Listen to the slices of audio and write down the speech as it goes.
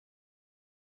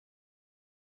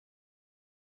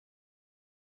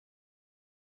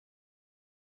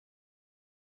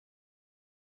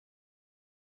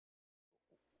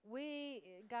we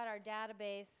got our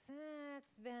database,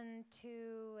 it's been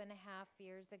 2.5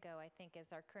 years ago, I think,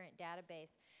 is our current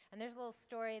database. And there's a little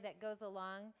story that goes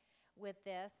along with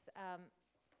this.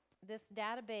 This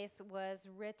database was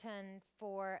written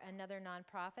for another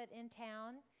nonprofit in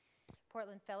town,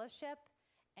 Portland Fellowship,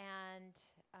 and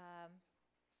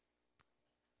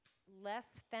Les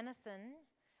Fennison,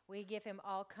 we give him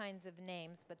all kinds of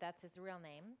names, but that's his real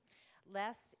name.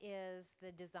 Les is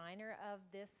the designer of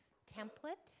this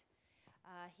template.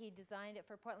 He designed it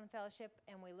for Portland Fellowship,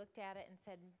 and we looked at it and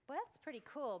said, well, that's pretty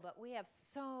cool, but we have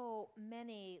so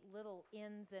many little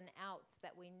ins and outs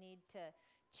that we need to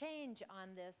change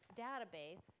on this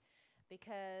database,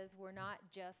 because we're not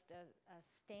just a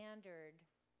standard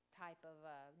type of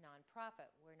a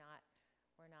nonprofit.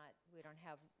 We don't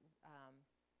have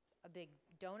a big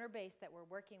donor base that we're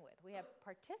working with. We have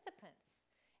participants,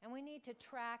 and we need to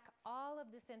track all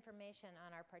of this information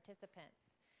on our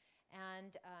participants.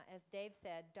 And as Dave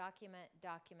said, document,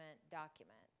 document,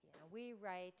 document. You know, we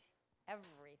write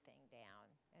everything down.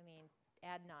 I mean,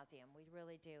 ad nauseum, we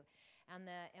really do. And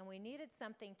we needed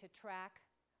something to track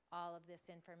all of this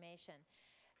information.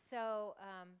 So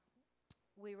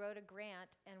we wrote a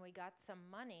grant, and we got some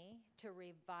money to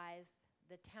revise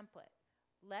the template.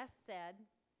 Les said,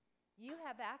 you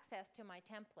have access to my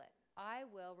template. I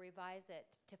will revise it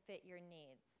to fit your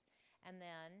needs. And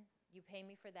then you pay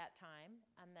me for that time,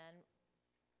 and then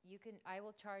I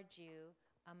will charge you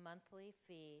a monthly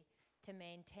fee to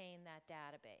maintain that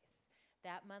database.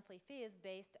 That monthly fee is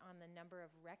based on the number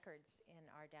of records in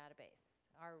our database.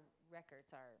 Our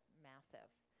records are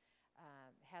massive.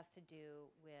 Has to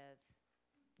do with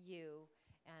you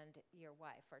and your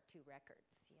wife, or 2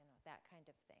 records, you know, that kind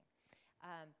of thing.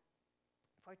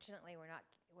 Fortunately, we're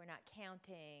not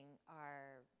counting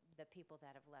the people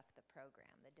that have left the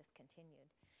program, that discontinued.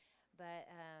 But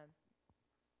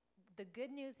the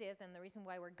good news is, and the reason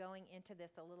why we're going into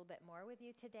this a little bit more with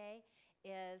you today,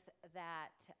 is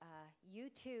that you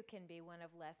too can be one of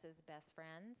Les's best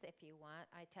friends if you want.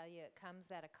 I tell you, it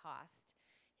comes at a cost.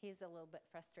 He's a little bit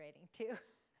frustrating too,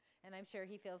 and I'm sure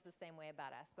he feels the same way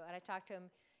about us. But when I talked to him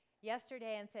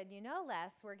yesterday and said, you know,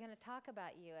 Les, we're going to talk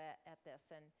about you at this,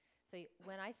 and so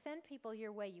when I send people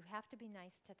your way, you have to be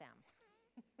nice to them.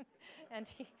 And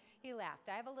he laughed.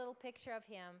 I have a little picture of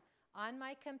him on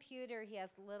my computer. He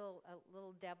has little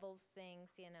devil's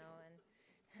things, you know,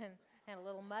 and a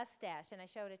little mustache. And I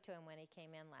showed it to him when he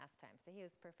came in last time. So he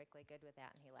was perfectly good with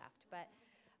that, and he laughed. But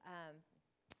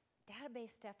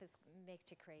database stuff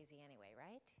makes you crazy anyway,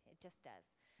 right? It just does.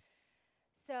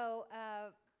 So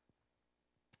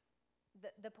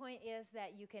the point is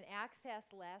that you can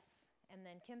access less, and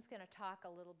then Kim's going to talk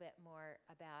a little bit more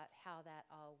about how that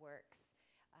all works.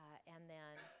 And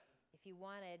then if you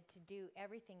wanted to do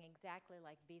everything exactly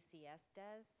like BCS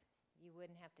does, you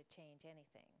wouldn't have to change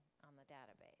anything on the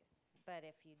database. But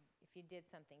if you did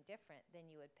something different, then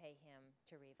you would pay him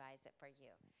to revise it for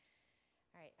you.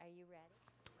 All right, are you ready?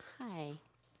 Hi.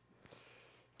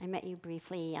 I met you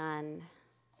briefly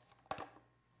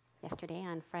yesterday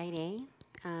on Friday.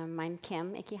 I'm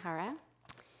Kim Ikihara,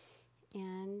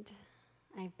 and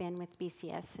I've been with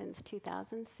BCS since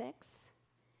 2006.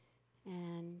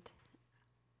 And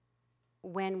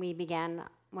when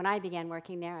I began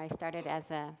working there, I started as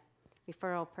a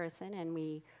referral person, and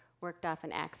we worked off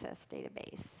an access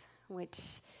database,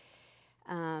 which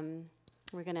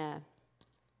we're going to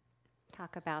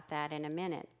talk about that in a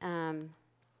minute.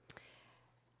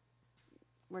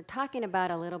 We're talking about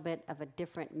a little bit of a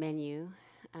different menu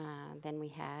than we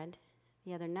had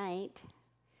the other night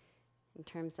in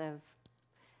terms of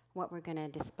what we're going to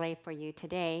display for you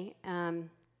today.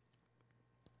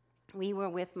 We were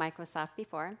with Microsoft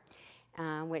before,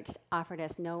 which offered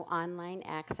us no online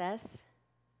access.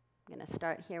 I'm going to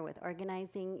start here with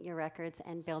organizing your records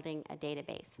and building a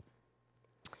database.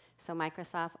 So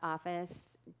Microsoft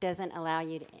Office doesn't allow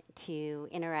you to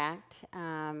interact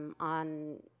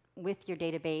with your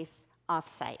database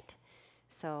off-site.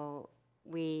 So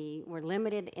we were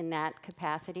limited in that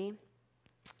capacity.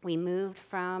 We moved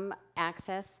from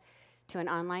access to an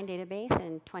online database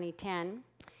in 2010.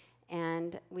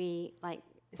 And we, like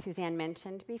Suzanne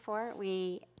mentioned before,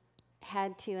 we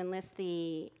had to enlist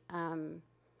the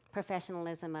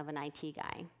professionalism of an IT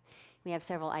guy. We have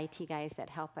several IT guys that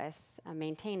help us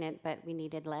maintain it, but we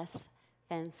needed Les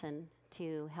Fennison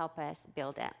to help us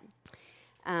build it.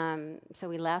 So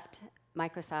we left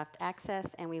Microsoft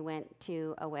Access, and we went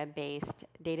to a web-based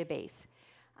database.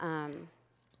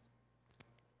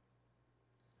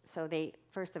 So they,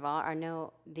 first of all,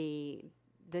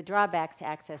 the drawback to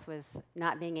Access was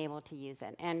not being able to use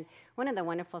it. And one of the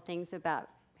wonderful things about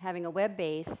having a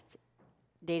web-based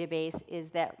database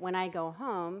is that when I go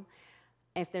home,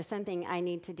 if there's something I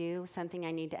need to do, something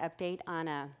I need to update on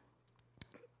a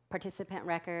participant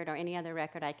record or any other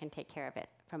record, I can take care of it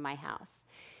from my house.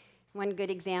 One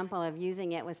good example of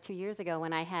using it was 2 years ago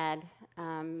when I had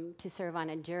to serve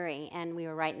on a jury, and we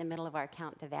were right in the middle of our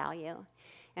count the value.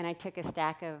 And I took a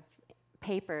stack of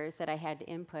papers that I had to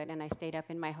input, and I stayed up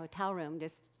in my hotel room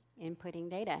just inputting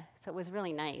data. So it was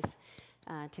really nice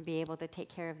to be able to take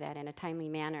care of that in a timely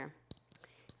manner.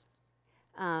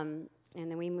 And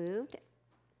then we moved,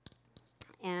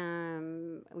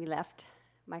 and we left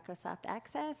Microsoft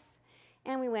Access,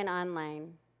 and we went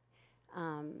online.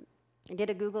 I did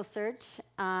a Google search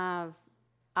of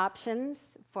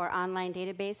options for online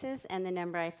databases, and the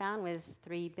number I found was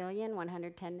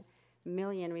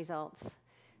 3,110,000,000 results.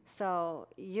 So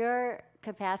your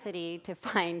capacity to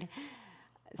find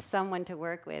someone to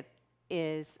work with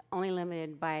is only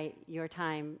limited by your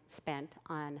time spent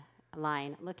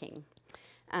online looking.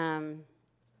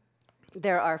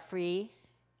 There are free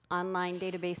online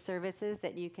database services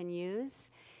that you can use,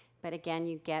 but again,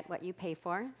 you get what you pay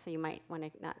for, so you might want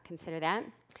to not consider that.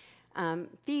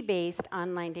 Fee-based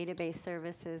online database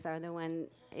services are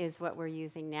what we're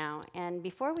using now. And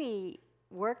before we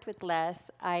worked with Les,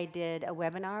 I did a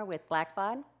webinar with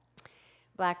Blackbaud.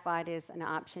 Blackbaud is an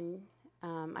option.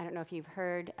 I don't know if you've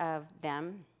heard of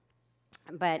them,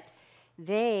 but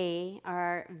they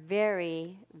are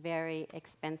very, very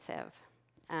expensive.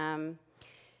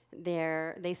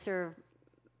 They serve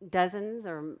dozens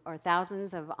or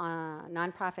thousands of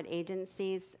nonprofit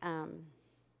agencies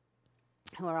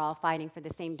who are all fighting for the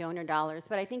same donor dollars.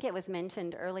 But I think it was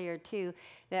mentioned earlier, too,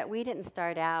 that we didn't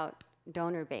start out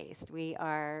donor-based. We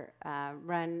are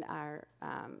our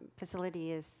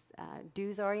facility is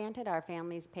dues-oriented. Our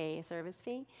families pay a service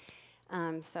fee.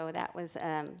 So that was,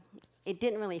 it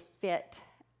didn't really fit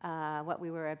what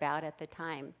we were about at the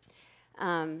time.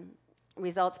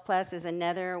 Results Plus is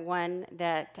another one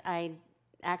that I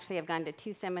actually have gone to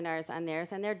 2 seminars on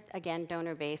theirs, and they're, again,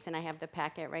 donor-based, and I have the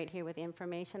packet right here with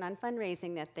information on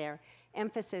fundraising that their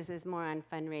emphasis is more on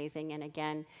fundraising, and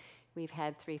again, we've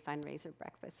had 3 fundraiser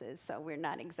breakfasts, so we're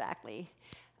not exactly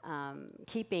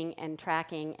keeping and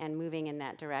tracking and moving in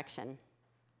that direction.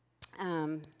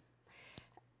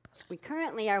 We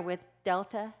currently are with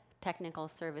Delta Technical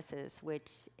Services, which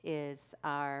is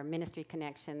our Ministry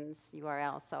Connections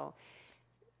URL. So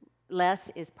Les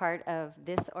is part of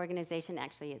this organization.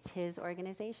 Actually, it's his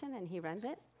organization, and he runs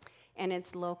it. And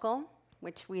it's local,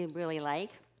 which we really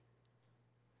like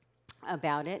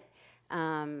about it,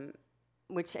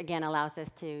 which, again, allows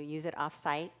us to use it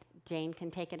off-site. Jane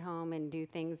can take it home and do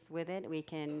things with it. We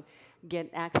can get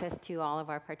access to all of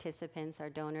our participants, our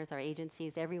donors, our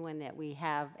agencies, everyone that we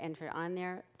have entered on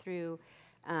there through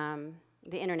the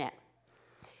internet.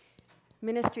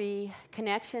 Ministry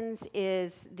Connections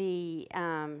is the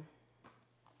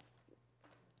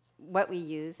what we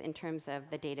use in terms of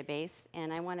the database,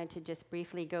 and I wanted to just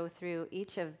briefly go through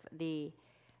each of the,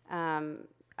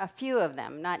 a few of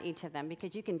them, not each of them,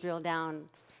 because you can drill down.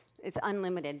 It's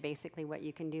unlimited, basically, what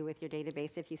you can do with your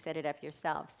database if you set it up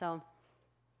yourself. So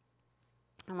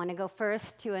I want to go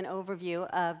first to an overview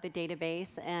of the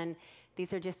database, and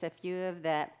these are just a few of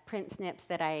the print snips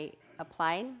that I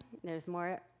applied. There's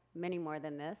more, many more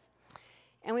than this.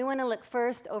 And we want to look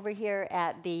first over here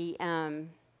at the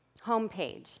home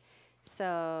page.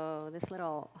 So this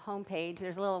little home page,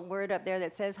 there's a little word up there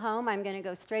that says home. I'm going to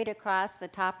go straight across the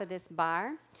top of this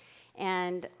bar,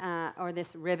 and or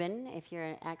this ribbon. If you're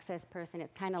an Access person,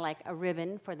 it's kind of like a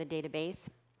ribbon for the database,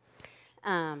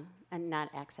 and not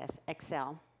Access,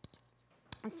 Excel.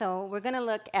 So we're going to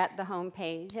look at the home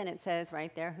page, and it says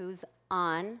right there who's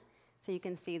on. So you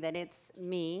can see that it's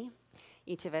me.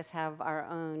 Each of us have our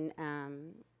own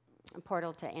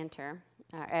portal to enter,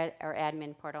 our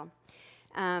admin portal.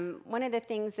 One of the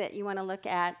things that you want to look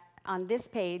at on this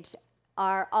page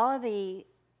are all of the,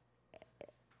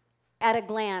 at a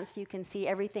glance, you can see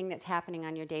everything that's happening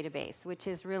on your database, which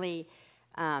is really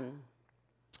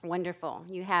wonderful.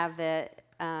 You have the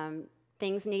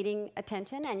things needing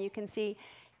attention, and you can see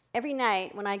every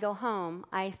night when I go home,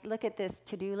 I look at this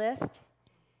to-do list,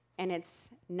 and it's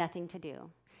nothing to do.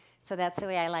 So that's the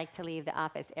way I like to leave the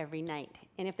office every night.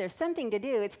 And if there's something to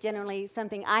do, it's generally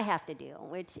something I have to do,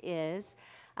 which is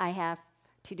I have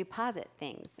to deposit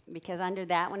things, because under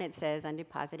that one it says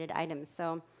undeposited items.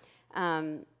 So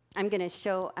I'm going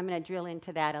to drill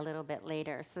into that a little bit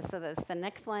later. So the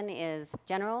next one is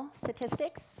general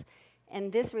statistics,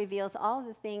 and this reveals all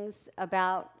the things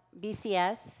about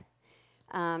BCS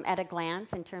at a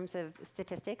glance in terms of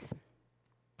statistics.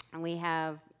 And we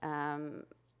have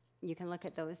you can look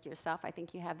at those yourself. I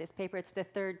think you have this paper. It's the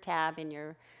third tab in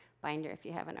your binder if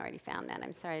you haven't already found that.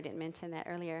 I'm sorry I didn't mention that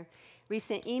earlier.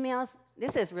 Recent emails.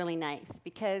 This is really nice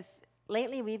because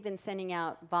lately we've been sending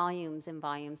out volumes and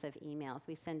volumes of emails.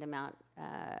 We send them out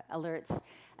alerts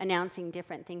announcing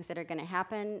different things that are going to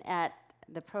happen at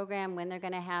the program, when they're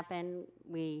going to happen.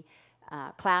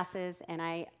 Classes, and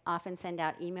I often send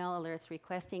out email alerts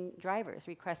requesting drivers,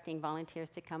 requesting volunteers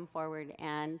to come forward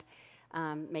and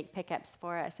make pickups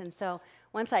for us. And so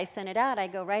once I send it out, I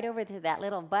go right over to that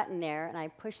little button there, and I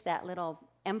push that little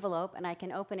envelope, and I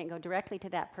can open it and go directly to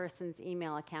that person's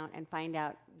email account and find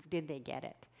out, did they get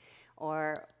it?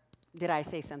 Or did I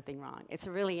say something wrong? It's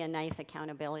really a nice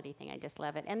accountability thing. I just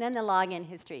love it. And then the login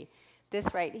history.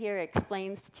 This right here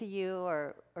explains to you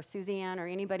or Suzanne or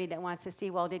anybody that wants to see,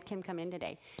 well, did Kim come in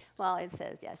today? Well, it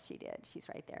says, yes, she did. She's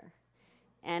right there.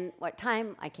 And what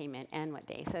time I came in and what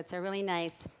day. So it's a really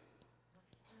nice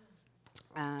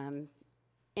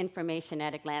information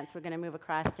at a glance. We're going to move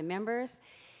across to members.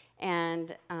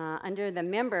 And under the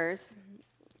members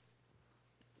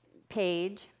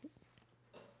page,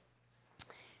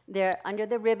 there under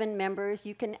the ribbon members,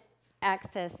 you can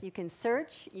access, you can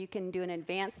search, you can do an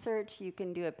advanced search, you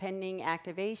can do a pending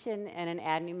activation and an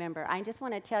add new member. I just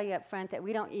want to tell you up front that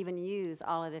we don't even use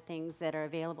all of the things that are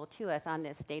available to us on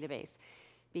this database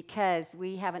because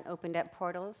we haven't opened up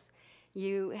portals.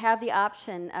 You have the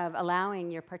option of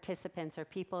allowing your participants or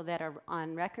people that are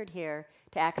on record here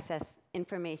to access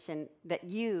information that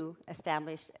you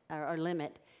established or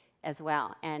limit as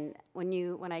well. And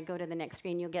when I go to the next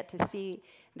screen, you'll get to see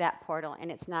that portal,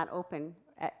 and it's not open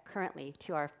currently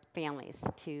to our families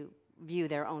to view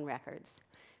their own records.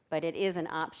 But it is an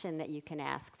option that you can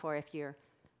ask for if you're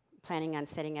planning on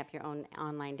setting up your own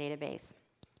online database.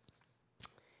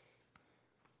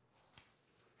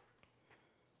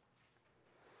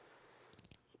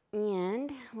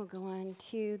 And we'll go on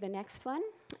to the next one.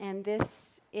 And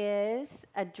this is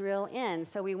a drill in.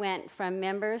 So we went from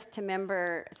members to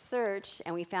member search,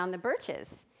 and we found the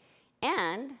Birches.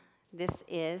 And this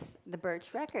is the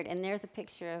Birch record. And there's a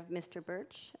picture of Mr.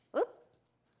 Birch. Oop.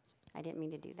 I didn't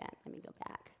mean to do that. Let me go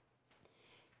back.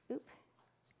 Oop.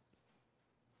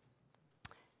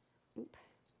 Oop.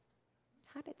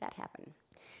 How did that happen?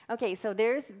 Okay, so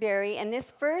there's Barry. And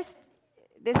this first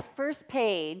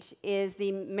page is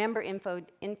the member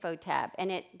info tab.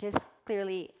 And it just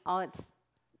clearly, it's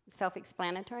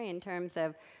self-explanatory in terms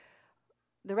of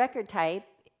the record type.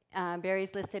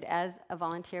 Barry's listed as a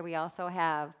volunteer. We also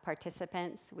have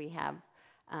participants, we have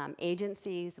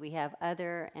agencies, we have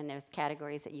other, and there's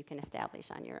categories that you can establish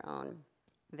on your own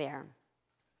there.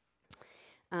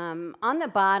 On the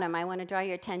bottom, I want to draw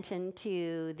your attention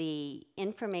to the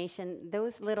information,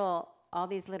 all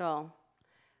these little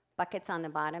buckets on the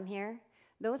bottom here.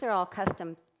 Those are all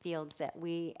custom fields that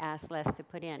we asked Les to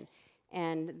put in.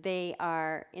 And they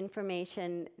are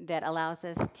information that allows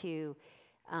us to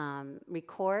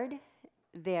record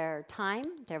their time,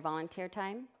 their volunteer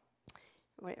time.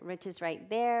 Rich is right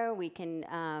there. We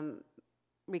can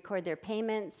record their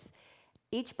payments.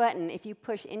 Each button, if you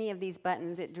push any of these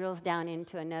buttons, it drills down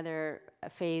into another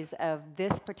phase of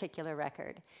this particular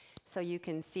record. So you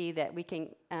can see that we can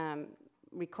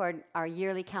record our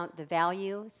yearly count the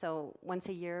value. So once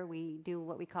a year, we do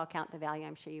what we call count the value.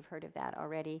 I'm sure you've heard of that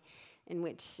already, in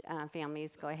which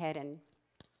families go ahead and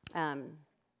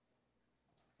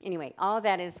anyway, all of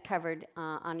that is covered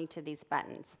on each of these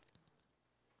buttons. Is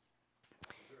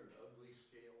there an ugly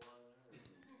scale on there?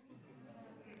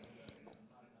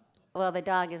 Well, the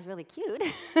dog is really cute.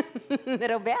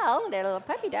 Little Belle, their little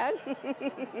puppy dog.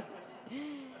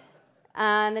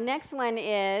 The next one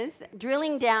is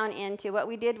drilling down into what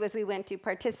we did was we went to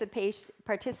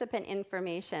participant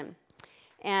information.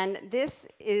 And this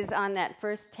is on that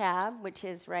first tab, which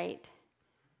is right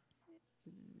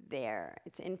there.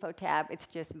 It's info tab. It's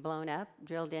just blown up,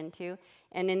 drilled into.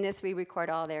 And in this, we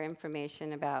record all their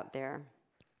information about their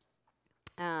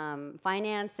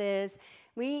finances.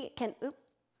 We can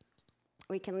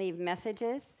leave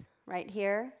messages right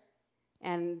here.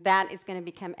 And that is going to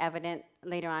become evident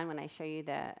later on when I show you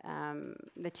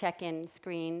the check-in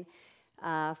screen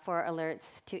for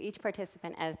alerts to each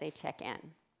participant as they check in.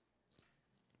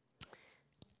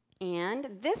 And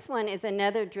this one is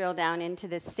another drill down into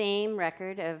the same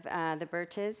record of the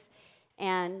Birches.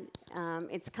 And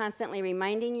it's constantly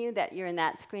reminding you that you're in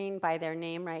that screen by their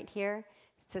name right here.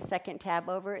 It's the second tab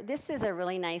over. This is a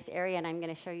really nice area, and I'm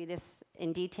going to show you this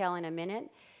in detail in a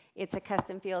minute. It's a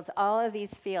custom fields. All of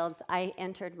these fields I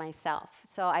entered myself.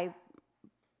 So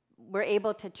we're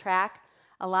able to track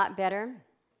a lot better,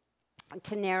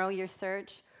 to narrow your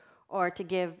search, or to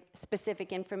give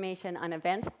specific information on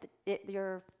events that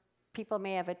you're people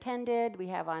may have attended. We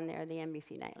have on there the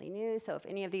NBC Nightly News, so if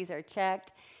any of these are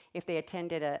checked, if they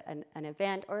attended an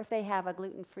event, or if they have a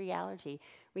gluten-free allergy.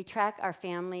 We track our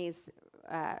families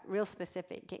real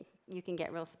specific. You can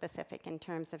get real specific in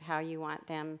terms of how you want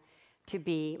them to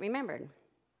be remembered.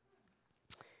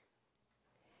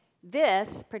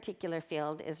 This particular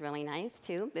field is really nice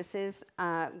too. This is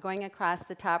going across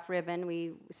the top ribbon.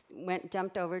 We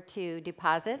jumped over to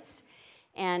deposits,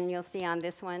 and you'll see on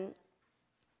this one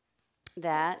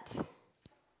that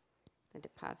the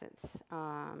deposits.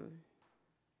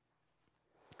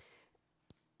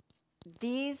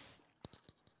 This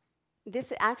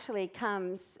actually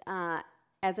comes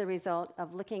as a result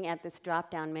of looking at this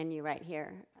drop-down menu right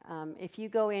here. If you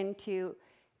go into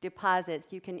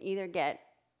deposits, you can either get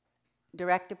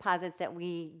direct deposits that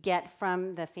we get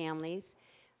from the families,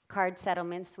 card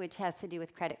settlements, which has to do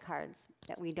with credit cards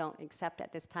that we don't accept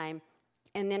at this time.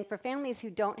 And then for families who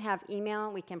don't have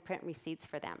email, we can print receipts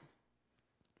for them.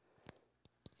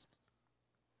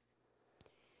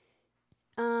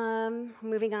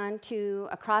 Moving on to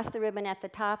across the ribbon at the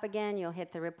top again, you'll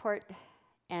hit the report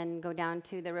and go down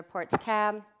to the reports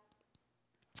tab.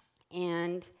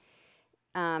 And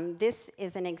this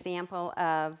is an example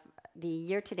of the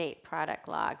year-to-date product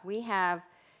log. We have,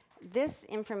 this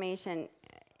information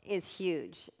is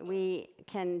huge. We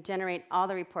can generate all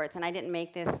the reports, and I didn't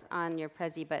make this on your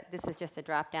Prezi, but this is just a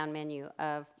drop-down menu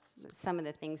of some of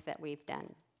the things that we've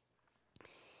done.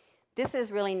 This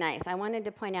is really nice. I wanted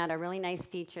to point out a really nice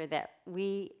feature that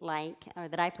we like, or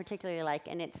that I particularly like,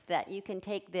 and it's that you can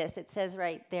take this. It says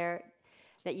right there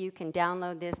that you can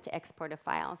download this to export a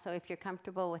file. So if you're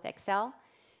comfortable with Excel,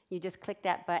 you just click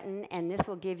that button, and this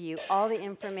will give you all the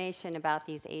information about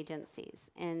these agencies.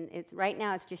 And it's right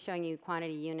now it's just showing you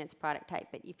quantity, units, product type.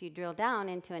 But if you drill down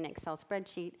into an Excel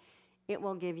spreadsheet, it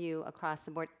will give you across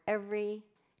the board every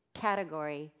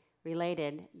category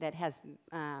related that has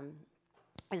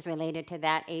is related to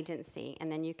that agency, and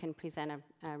then you can present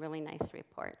a really nice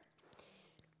report.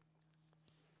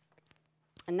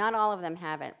 And not all of them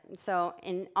have it. So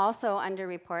also under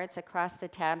reports across the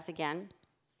tabs again.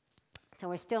 So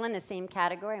we're still in the same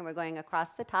category, and we're going across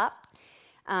the top,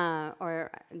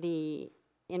 or the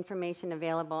information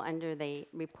available under the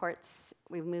reports.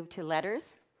 We've moved to letters,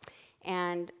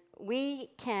 and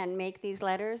we can make these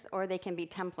letters, or they can be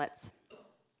templates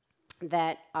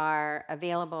that are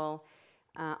available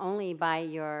only by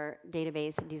your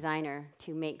database designer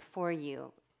to make for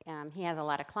you. He has a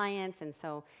lot of clients, and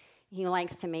so he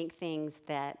likes to make things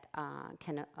that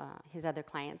his other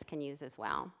clients can use as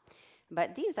well.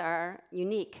 But these are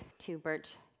unique to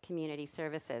Birch Community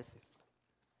Services.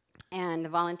 And the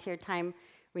volunteer time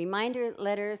reminder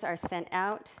letters are sent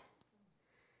out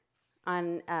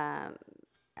on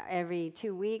every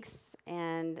 2 weeks,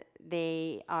 and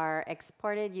they are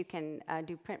exported. You can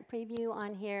do print preview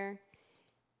on here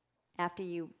after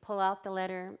you pull out the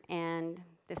letter, and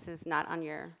this is not on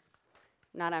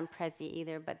Prezi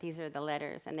either, but these are the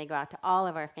letters, and they go out to all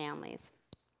of our families.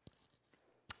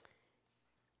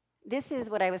 This is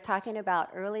what I was talking about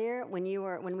earlier when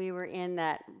we were in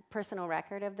that personal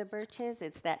record of the Birches.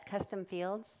 It's that custom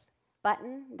fields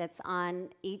button that's on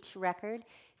each record.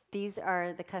 These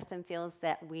are the custom fields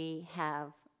that we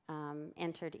have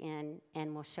entered in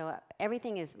and will show up.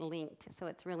 Everything is linked, so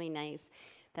it's really nice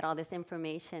that all this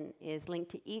information is linked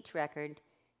to each record,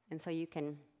 and so you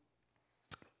can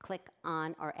click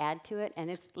on or add to it,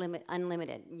 and it's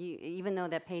unlimited. Even though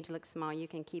that page looks small, you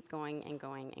can keep going and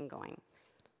going and going.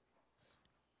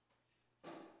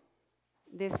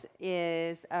 This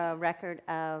is a record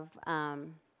of,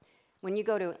 when you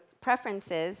go to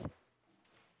Preferences,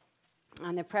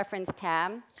 on the Preference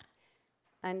tab,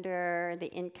 under the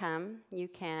Income, you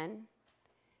can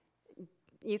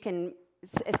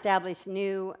establish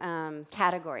new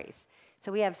categories.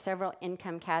 So we have several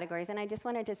income categories, and I just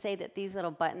wanted to say that these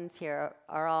little buttons here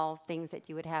are all things that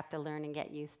you would have to learn and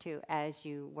get used to as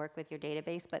you work with your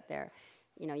database, but they're,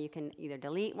 you can either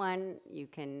delete one, you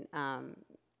can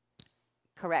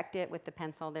correct it with the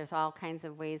pencil. There's all kinds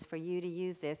of ways for you to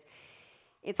use this.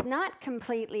 It's not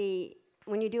completely,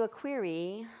 when you do a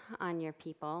query on your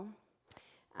people,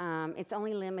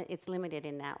 it's limited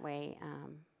in that way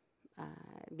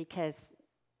because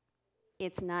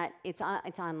it's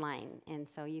online, and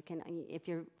so you can, if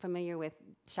you're familiar with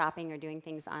shopping or doing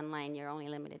things online, you're only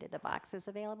limited to the boxes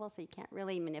available, so you can't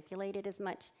really manipulate it as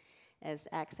much as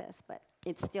Access, but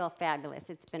it's still fabulous.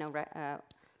 It's been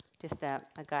just a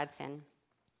godsend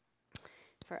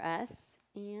for us.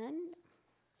 And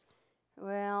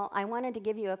well, I wanted to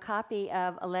give you a copy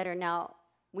of a letter. Now,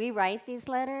 we write these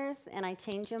letters, and I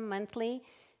change them monthly,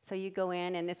 So you go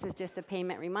in, and this is just a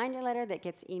payment reminder letter that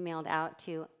gets emailed out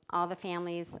to all the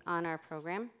families on our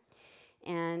program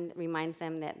and reminds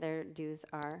them that their dues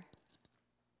are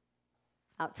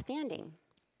outstanding,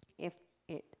 if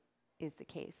it is the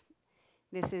case.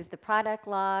 This is the product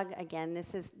log. Again,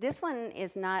 this one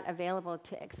is not available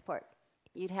to export.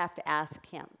 You'd have to ask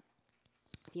him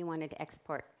if you wanted to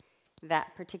export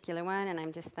that particular one, and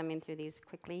I'm just thumbing through these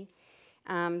quickly.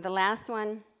 The last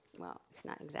one, well, it's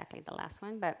not exactly the last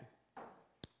one, but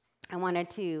I wanted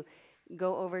to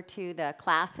go over to the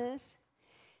classes,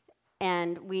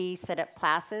 and we set up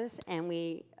classes, and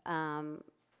we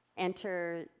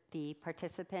enter the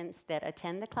participants that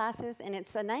attend the classes, and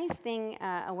it's a nice thing,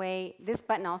 a way, this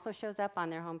button also shows up on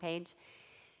their homepage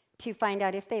to find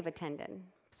out if they've attended.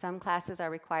 Some classes are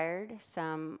required,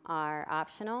 some are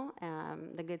optional.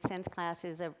 The Good Sense class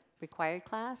is a required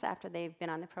class after they've been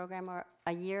on the program or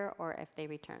a year or if they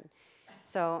return.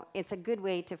 So it's a good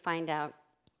way to find out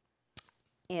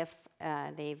if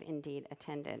they've indeed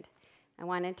attended. I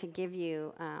wanted to give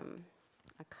you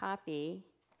a copy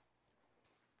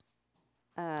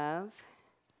of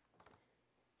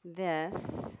this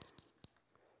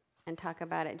and talk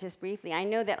about it just briefly. I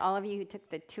know that all of you who took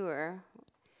the tour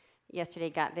yesterday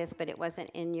got this, but it wasn't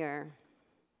in your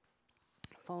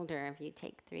folder. If you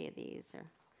take 3 of these, or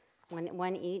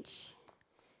one each,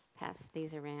 pass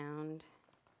these around.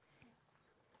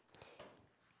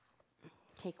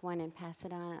 Take one and pass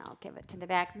it on, and I'll give it to the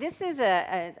back. This is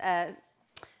a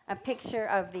picture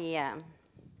of the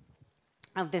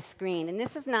screen, and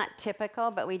this is not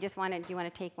typical, but we just wanted. Do you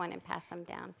want to take one and pass them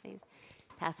down, please?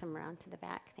 Pass them around to the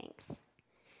back. Thanks.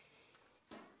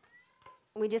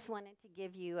 We just wanted to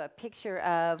give you a picture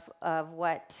of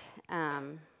what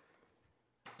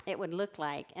it would look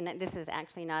like, and this is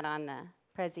actually not on the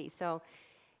Prezi. So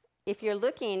if you're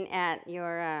looking at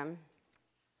your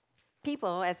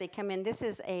people as they come in, this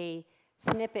is a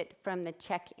snippet from the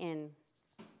check-in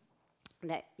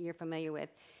that you're familiar with.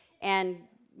 And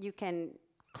you can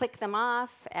click them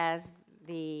off as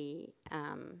the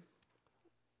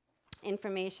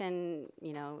information,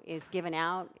 is given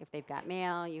out. If they've got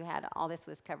mail, all this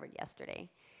was covered yesterday.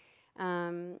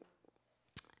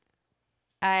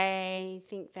 I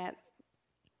think that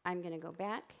I'm going to go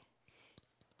back.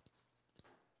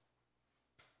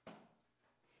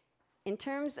 In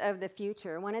terms of the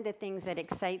future, one of the things that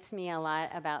excites me a lot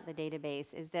about the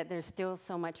database is that there's still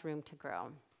so much room to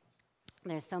grow.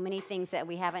 There's so many things that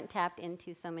we haven't tapped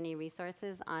into, so many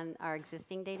resources on our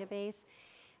existing database.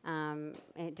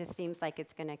 It just seems like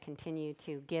it's going to continue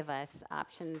to give us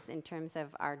options in terms of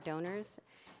our donors,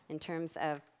 in terms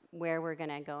of where we're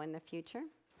going to go in the future.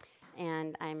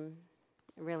 And I'm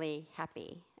really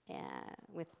happy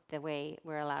with the way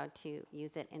we're allowed to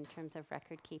use it in terms of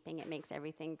record keeping. It makes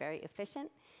everything very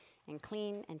efficient and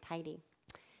clean and tidy.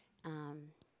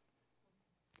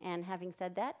 And having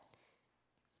said that,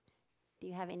 do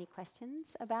you have any questions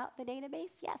about the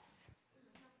database? Yes. I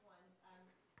have one.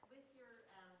 With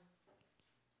your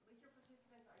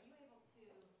participants, are you able to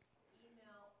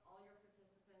email all your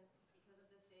participants because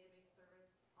of this database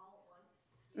service all at once?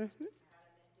 Mm-hmm. If you had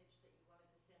a message that you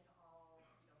wanted to send to all,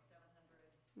 700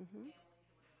 Mm-hmm. families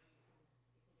or whatever, you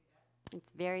can do that?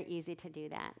 It's very easy to do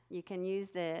that. You can use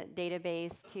the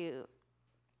database to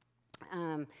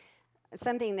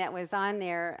something that was on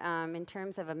there in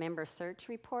terms of a member search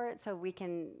report. So we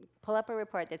can pull up a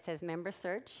report that says member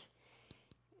search.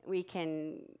 We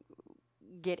can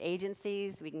get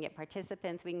agencies, we can get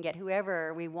participants, we can get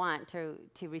whoever we want to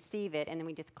receive it, and then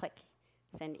we just click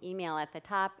send email at the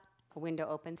top. A window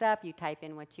opens up, you type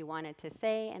in what you wanted to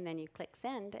say, and then you click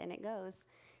send, and it goes.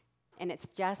 And it's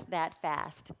just that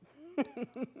fast.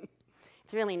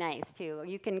 It's really nice, too.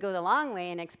 You can go the long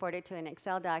way and export it to an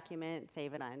Excel document,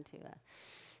 save it onto a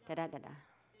da-da-da-da. Does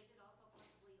it also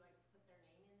possibly, put their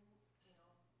name in, so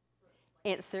it's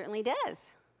like... It certainly does.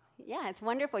 Yeah, it's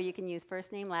wonderful. You can use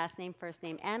first name,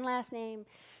 and last name,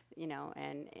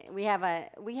 and we have a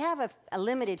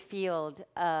limited field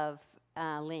of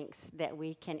links that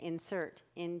we can insert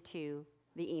into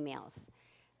the emails.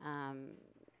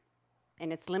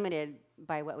 And it's limited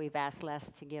by what we've asked Les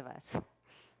to give us.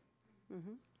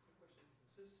 Mm-hmm. Quick question.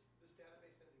 Is this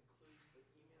database that includes the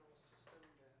email system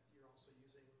that you're also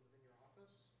using within your office?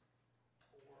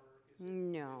 Or is it,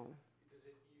 No. Does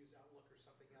it use Outlook or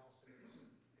something else? It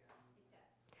does.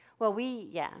 Well,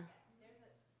 We use Les's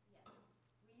server.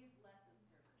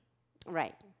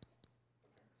 right.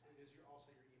 Okay, so it is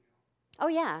also your email. Oh,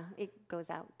 yeah, it goes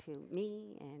out to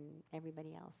me and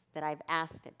everybody else that I've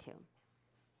asked it to.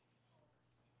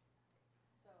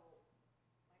 So,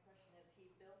 my question is, he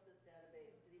built this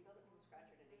database, did he build it from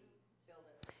scratch or did he build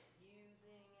it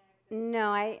using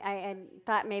No, I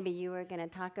thought maybe you were going to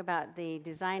talk about the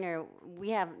designer.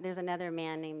 There's another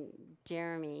man named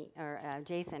Jeremy, or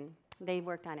Jason. They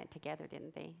worked on it together,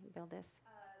 didn't they, build this?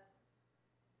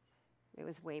 It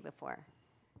was way before.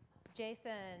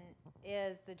 Jason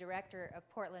is the director of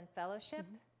Portland Fellowship,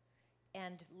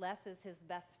 and Les is his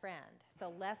best friend. So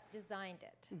Les designed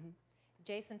it.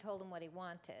 Jason told him what he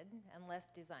wanted, and Les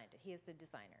designed it. He is the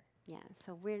designer. Yeah,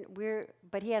 so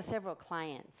but he has several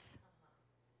clients.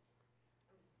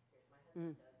 I'm just curious, my husband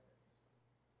does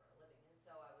this for a living, and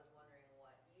so I was wondering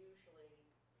what usually,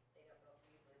 they don't know if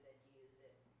usually they'd use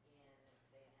it in,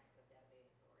 say, an Access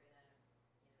database or in a,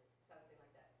 something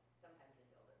like that. Sometimes they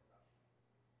build it from.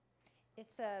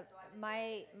 It's a So I'm just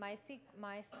my interested.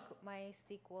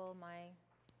 SQL, my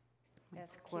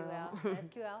Squirrel.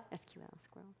 SQL. SQL,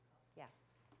 squirrel. Yeah.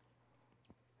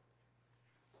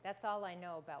 That's all I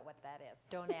know about what that is.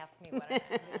 Don't ask me what it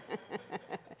is.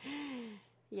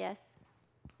 Yes.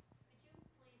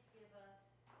 Could you please give us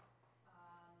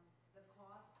the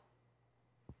cost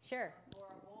Sure. or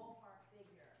a ballpark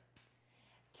figure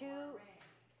To or range?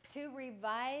 to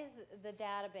revise the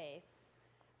database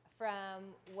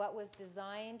from what was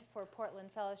designed for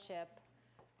Portland Fellowship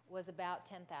was about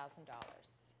 $10,000.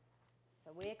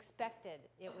 So we expected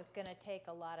it was going to take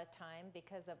a lot of time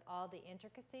because of all the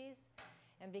intricacies,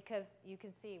 and because you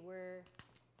can see we're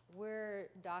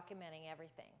documenting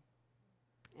everything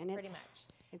And pretty much.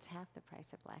 it's half the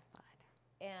price of Blackbaud.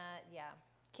 And yeah,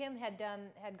 Kim had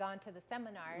gone to the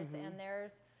seminars, and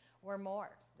theirs were more.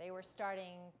 They were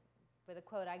starting with a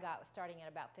quote I got was starting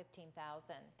at about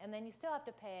 $15,000, and then you still have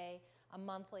to pay a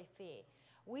monthly fee.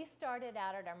 We started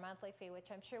out at our monthly fee,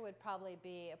 which I'm sure would probably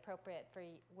be appropriate for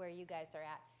where you guys are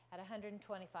at $125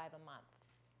 a month,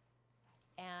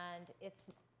 and it's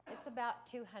about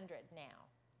 $200 now.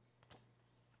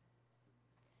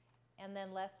 And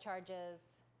then Les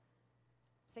charges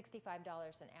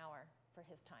 $65 an hour for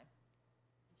his time.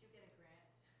 Did you get a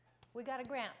grant? We got a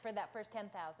grant for that first $10,000.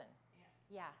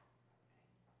 Yeah.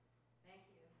 Thank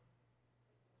you.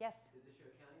 Yes. Is this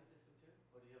your accounting system too?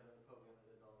 Or do you have another program that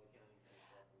does all the accounting kind of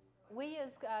stuff? We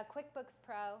use QuickBooks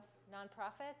Pro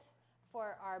nonprofit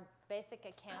for our basic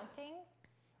accounting,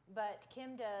 but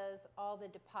Kim does all the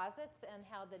deposits and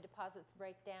how the deposits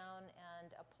break down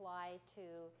and apply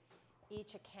to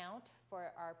each account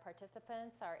for our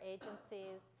participants, our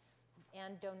agencies,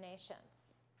 and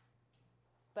donations.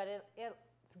 But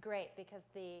it's great because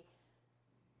the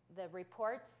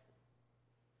reports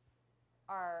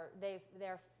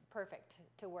they're perfect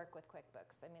to work with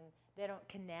QuickBooks. I mean, they don't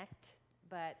connect,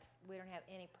 but we don't have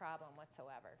any problem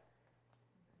whatsoever.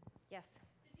 Yes?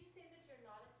 Did you say that you're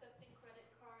not accepting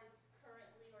credit cards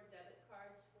currently or debit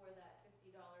cards for that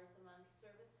 $50 a month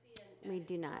service fee? And We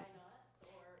do not. Why not?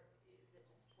 Or is it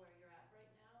just where you're at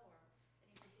right now, or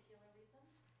any particular reason?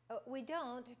 We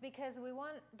don't, because we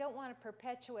don't want to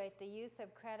perpetuate the use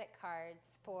of credit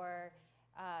cards for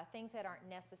things that aren't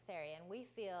necessary. And we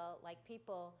feel like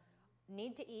people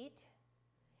need to eat,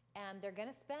 and they're going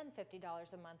to spend $50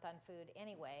 a month on food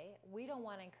anyway. We don't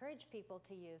want to encourage people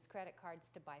to use credit cards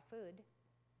to buy food.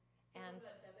 And what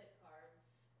about debit cards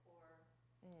or?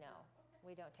 no,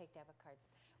 we don't take debit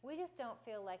cards. We just don't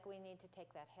feel like we need to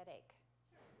take that headache.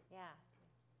 Yeah.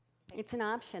 It's an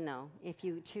option, though, if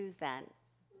you choose that.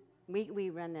 We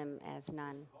run them as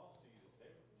non.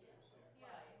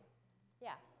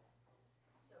 Yeah.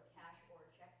 So cash or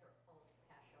checks or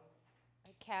cash only?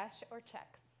 Cash or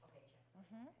checks. Okay, checks.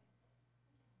 Mm-hmm.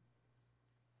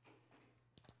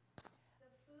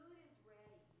 The food is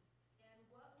ready, and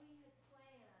what we had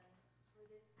planned for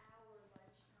this hour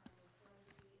lunchtime is going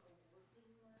to be a working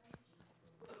lunch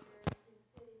where you can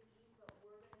sit and eat, but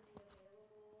we're going to be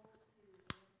available to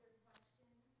answer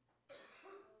questions. So,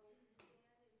 Suzanne,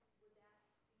 would that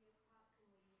be a prop? Can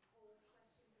we hold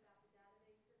questions about the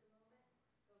database for the moment?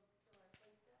 Go fill our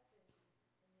plates up and then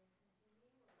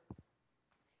continue, or?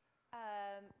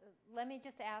 Let me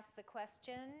just ask the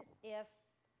question.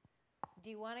 Do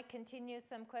you want to continue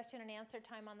some question and answer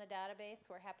time on the database?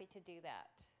 We're happy to do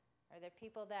that. Are there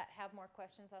people that have more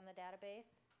questions on the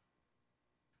database?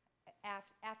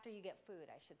 After you get food,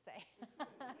 I should say.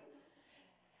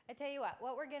 I tell you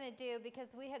what we're going to do,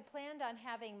 because we had planned on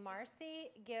having Marcy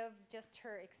give just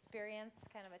her experience,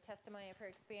 kind of a testimony of her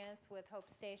experience with Hope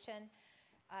Station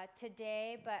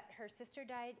today, but her sister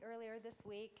died earlier this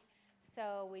week,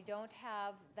 so we don't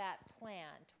have that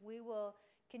planned. We will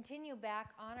continue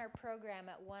back on our program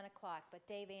at 1 o'clock, but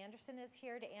Dave Anderson is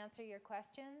here to answer your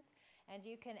questions, and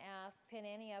you can pin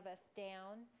any of us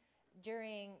down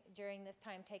during this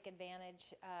time. Take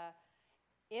advantage.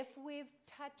 If we've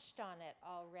touched on it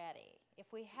already.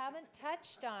 If we haven't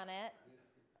touched on it,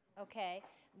 Okay,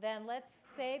 then let's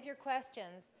save your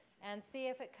questions and see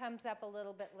if it comes up a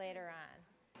little bit later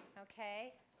on.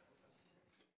 Okay?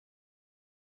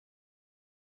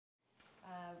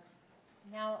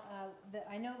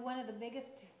 I know one of the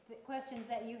biggest questions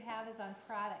that you have is on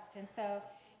product, and so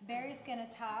Barry's going to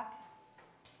talk,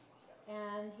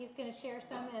 and he's going to share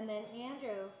some, and then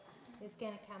Andrew is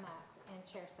going to come up and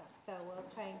share some. So we'll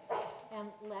try and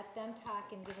let them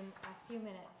talk and give them a few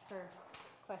minutes for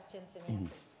questions and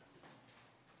answers.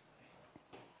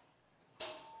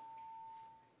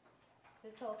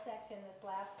 This whole section, this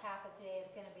last half of today,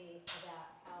 is going to be about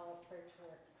how Birch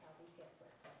works, how BCS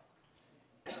works.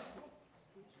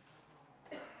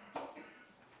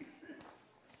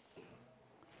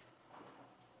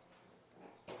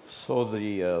 So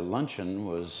the luncheon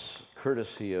was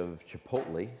courtesy of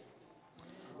Chipotle,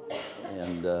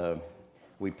 and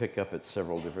we pick up at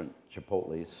several different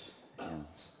Chipotles, and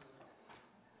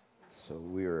so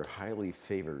we are highly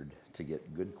favored to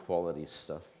get good quality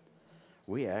stuff.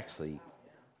 We actually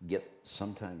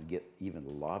sometimes get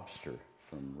even lobster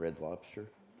from Red Lobster,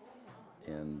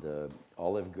 and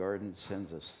Olive Garden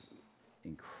sends us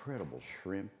incredible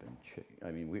shrimp and chicken.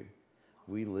 I mean,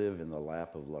 we live in the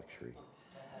lap of luxury.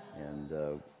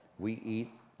 And we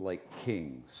eat like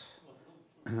kings.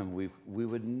 we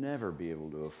would never be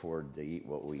able to afford to eat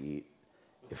what we eat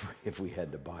if we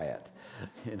had to buy it,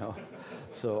 you know.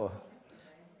 So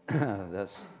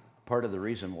that's part of the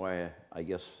reason why I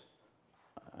guess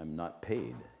I'm not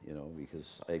paid, you know,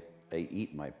 because I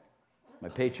eat my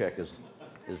paycheck is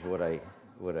what I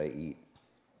eat.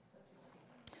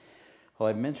 Well,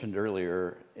 I mentioned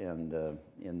earlier, and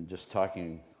in just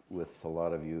talking with a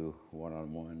lot of you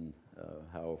one-on-one,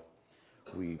 how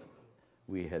we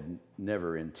had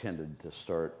never intended to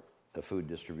start a food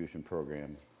distribution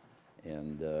program,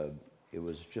 and it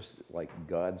was just like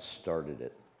God started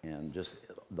it, and just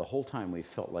the whole time we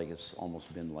felt like it's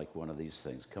almost been like one of these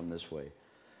things, come this way,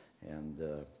 and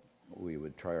we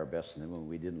would try our best, and then when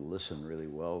we didn't listen really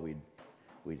well,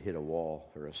 we'd hit a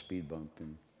wall or a speed bump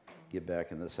and get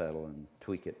back in the saddle and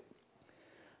tweak it.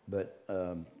 But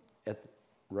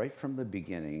right from the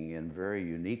beginning, in very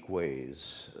unique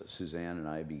ways, Suzanne and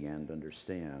I began to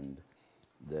understand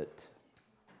that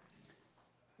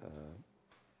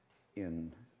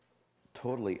in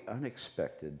totally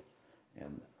unexpected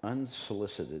and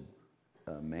unsolicited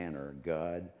manner,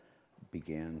 God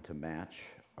began to match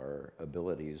our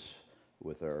abilities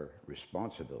with our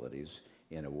responsibilities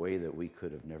in a way that we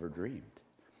could have never dreamed.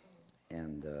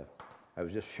 And I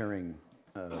was just sharing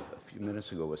a few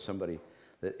minutes ago with somebody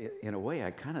that in a way I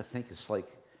kind of think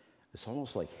it's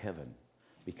almost like heaven,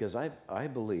 because I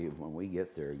believe when we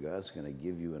get there, God's going to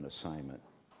give you an assignment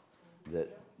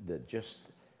that just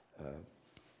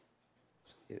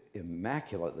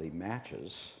immaculately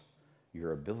matches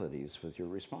your abilities with your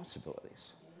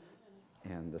responsibilities.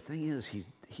 And the thing is,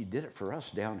 he did it for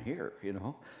us down here, you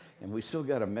know, and we still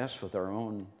got to mess with our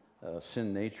own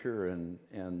sin nature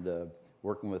and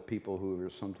working with people who are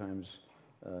sometimes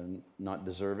not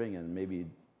deserving and maybe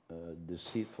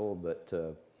deceitful,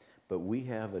 but we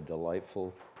have a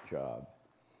delightful job.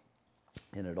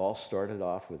 And it all started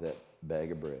off with that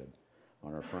bag of bread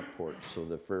on our front porch. So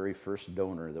the very first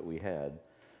donor that we had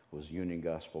was Union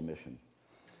Gospel Mission.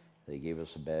 They gave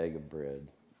us a bag of bread,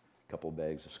 a couple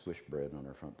bags of squished bread on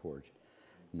our front porch.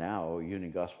 Now,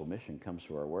 Union Gospel Mission comes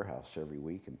to our warehouse every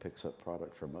week and picks up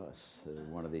product from us,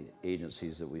 one of the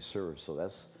agencies that we serve. So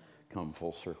that's come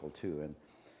full circle too.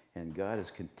 And God has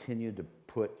continued to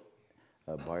put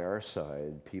by our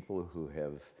side people who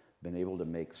have been able to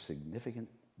make significant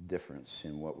difference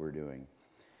in what we're doing.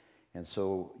 And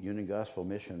so Union Gospel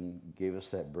Mission gave us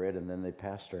that bread, and then they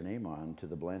passed our name on to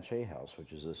the Blanchet House,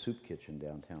 which is a soup kitchen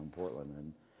downtown Portland.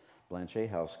 And Blanchet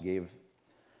House gave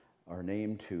our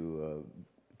name to,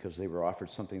 because they were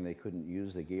offered something they couldn't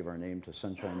use, they gave our name to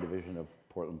Sunshine Division of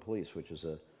Portland Police, which is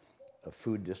a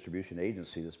food distribution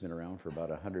agency that's been around for about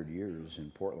 100 years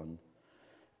in Portland.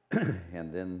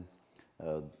 And then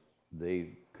they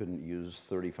couldn't use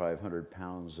 3,500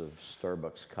 pounds of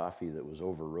Starbucks coffee that was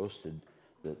over-roasted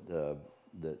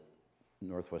that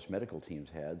Northwest Medical Teams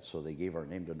had, so they gave our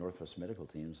name to Northwest Medical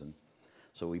Teams, and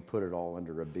so we put it all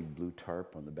under a big blue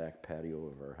tarp on the back patio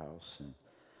of our house. And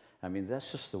I mean,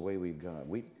 that's just the way we've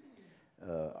gone.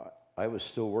 I was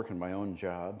still working my own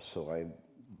job, so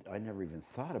I never even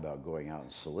thought about going out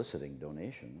and soliciting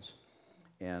donations.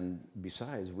 And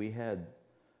besides, we had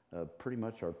pretty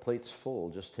much our plates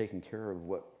full, just taking care of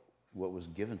what was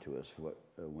given to us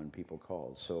when people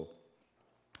called. So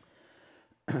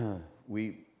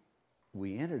we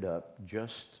ended up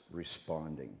just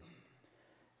responding.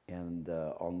 And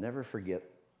I'll never forget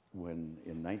when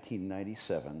in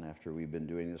 1997, after we've been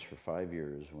doing this for 5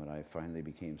 years, when I finally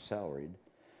became salaried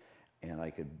and I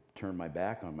could turn my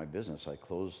back on my business, I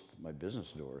closed my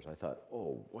business doors. I thought,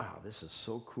 oh, wow, this is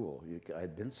so cool.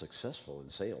 I'd been successful in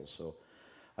sales, so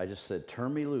I just said,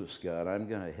 turn me loose, God. I'm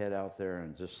going to head out there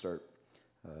and just start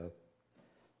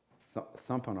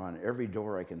thumping on every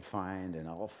door I can find, and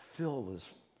I'll fill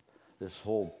this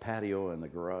whole patio and the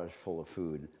garage full of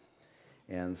food.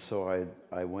 And so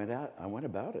I went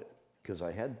about it because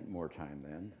I had more time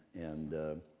then,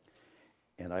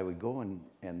 and I would go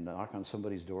and knock on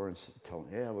somebody's door and tell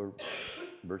them, yeah, we're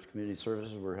Birch Community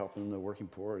Services, we're helping the working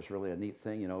poor. It's really a neat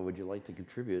thing, would you like to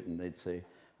contribute? And they'd say,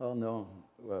 oh, no,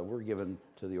 we're given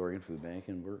to the Oregon Food Bank,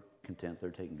 and we're content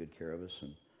they're taking good care of us.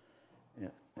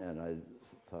 And I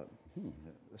thought,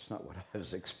 that's not what I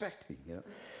was expecting,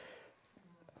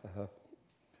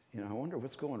 I wonder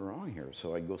what's going wrong here.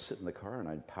 So I'd go sit in the car and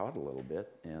I'd pout a little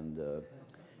bit, and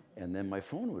then my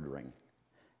phone would ring,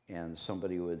 and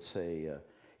somebody would say,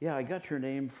 yeah, I got your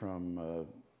name from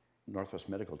Northwest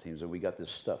Medical Teams, and we got this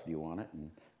stuff. Do you want it?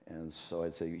 And so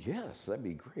I'd say, yes, that'd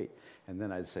be great. And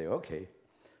then I'd say, okay,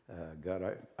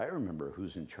 God, I remember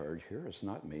who's in charge here. It's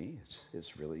not me.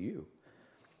 It's really you.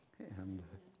 And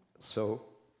so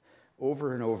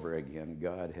over and over again,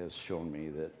 God has shown me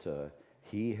that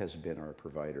He has been our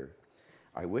provider.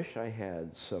 I wish I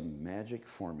had some magic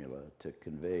formula to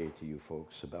convey to you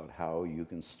folks about how you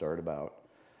can start about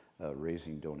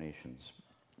raising donations,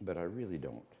 but I really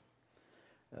don't.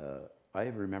 I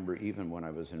remember even when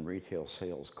I was in retail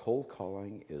sales, cold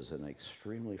calling is an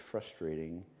extremely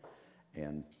frustrating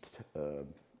and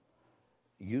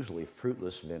usually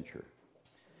fruitless venture.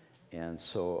 And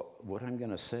so what I'm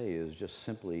going to say is just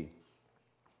simply,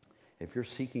 if you're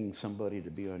seeking somebody to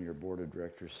be on your board of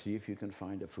directors, see if you can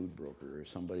find a food broker or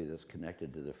somebody that's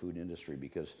connected to the food industry,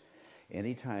 because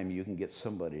anytime you can get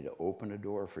somebody to open a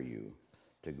door for you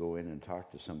to go in and talk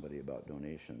to somebody about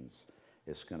donations,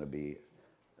 it's going to be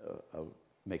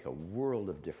make a world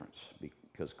of difference,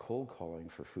 because cold calling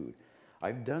for food,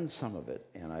 I've done some of it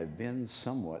and I've been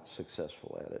somewhat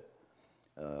successful at it.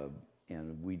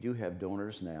 And we do have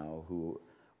donors now who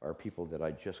are people that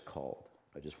I just called.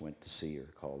 I just went to see or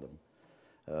called them.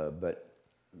 But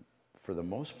for the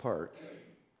most part,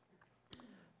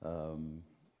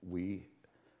 we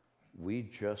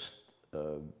just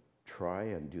try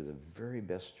and do the very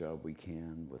best job we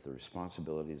can with the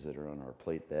responsibilities that are on our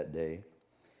plate that day,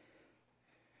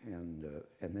 and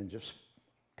then just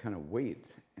kind of wait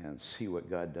and see what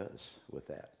God does with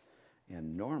that.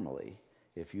 And normally,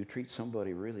 if you treat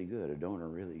somebody really good, a donor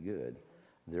really good,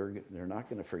 they're not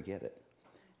going to forget it.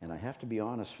 And I have to be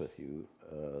honest with you,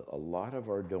 a lot of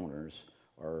our donors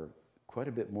are quite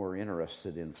a bit more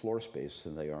interested in floor space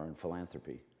than they are in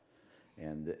philanthropy.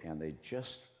 And they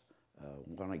just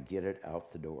want to get it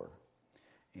out the door.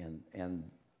 And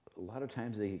a lot of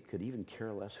times they could even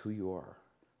care less who you are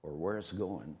or where it's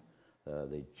going.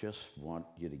 They just want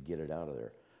you to get it out of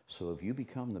there. So if you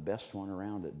become the best one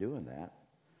around at doing that,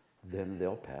 then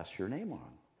they'll pass your name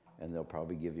on, and they'll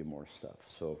probably give you more stuff.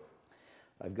 So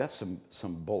I've got some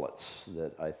bullets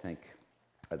that I think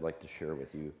I'd like to share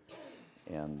with you.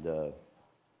 And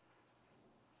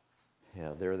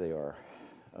yeah, there they are.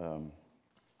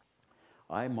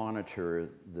 I monitor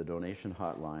the donation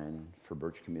hotline for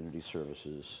Birch Community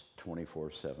Services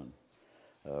 24/7.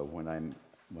 When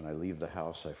I leave the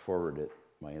house, I forward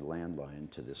my landline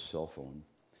to this cell phone.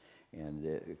 And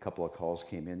a couple of calls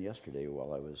came in yesterday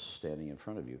while I was standing in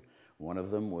front of you. One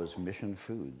of them was Mission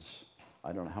Foods.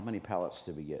 I don't know, how many pallets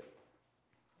did we get?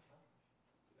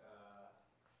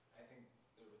 I think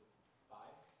there was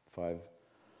 5. 5.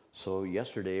 So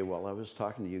yesterday, while I was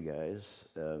talking to you guys,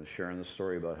 sharing the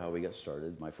story about how we got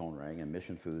started, my phone rang, and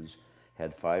Mission Foods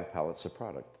had 5 pallets of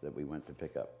product that we went to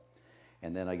pick up.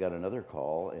 And then I got another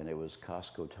call, and it was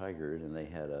Costco Tigard, and they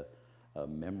had a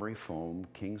memory foam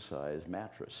king-size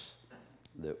mattress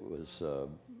that was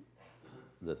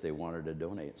that they wanted to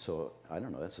donate. So I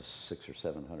don't know, that's a $600 or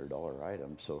 $700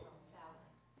 item. So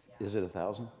is it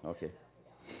 1,000? Okay.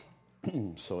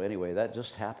 So anyway, that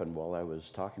just happened while I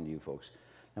was talking to you folks.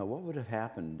 Now, what would have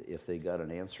happened if they got an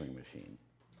answering machine,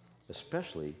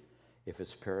 especially if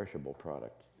it's perishable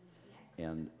product?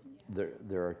 And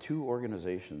there are 2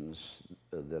 organizations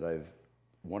that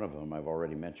one of them I've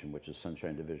already mentioned, which is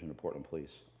Sunshine Division of Portland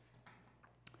Police.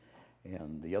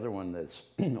 And the other one that's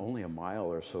only a mile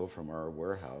or so from our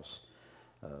warehouse,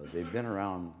 they've been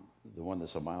around, the one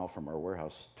that's a mile from our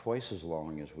warehouse, twice as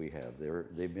long as we have.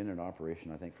 They've been in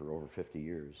operation, I think, for over 50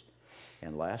 years.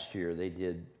 And last year they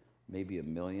did maybe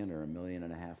 1 million or 1.5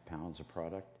 million pounds of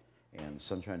product, And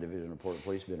Sunshine Division of Port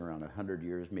Place been around 100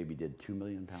 years, maybe did 2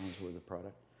 million pounds worth of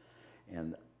product.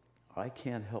 And I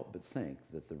can't help but think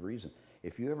that the reason,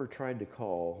 if you ever tried to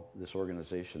call this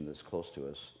organization that's close to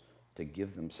us to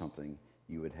give them something,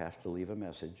 you would have to leave a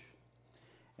message,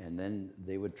 and then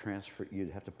they would transfer,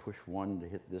 you'd have to push 1 to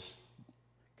hit this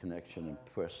connection and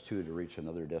press 2 to reach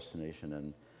another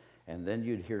destination, and then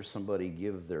you'd hear somebody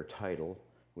give their title,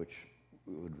 which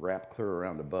would wrap clear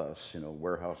around a bus, you know,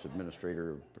 warehouse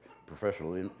administrator,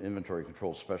 professional inventory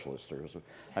control specialist, or so.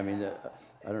 I mean,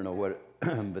 I don't know what,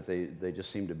 but they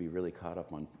just seem to be really caught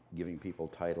up on giving people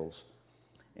titles,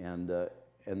 and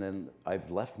then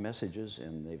I've left messages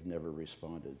and they've never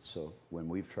responded. So when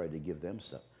we've tried to give them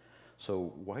stuff,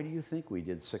 so why do you think we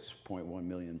did 6.1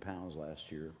 million pounds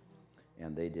last year,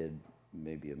 and they did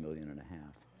maybe 1.5 million?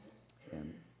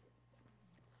 And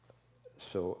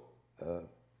so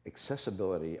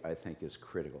accessibility, I think, is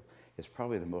critical. It's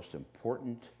probably the most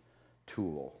important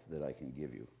tool that I can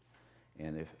give you.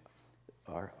 And if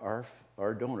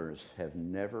our donors have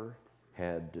never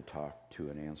had to talk to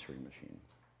an answering machine.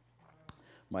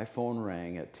 My phone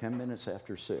rang at 10 minutes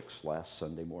after 6 last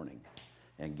Sunday morning,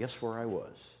 and guess where I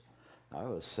was? I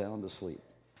was sound asleep,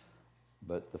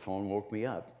 but the phone woke me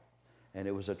up, and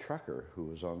it was a trucker who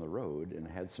was on the road and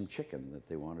had some chicken that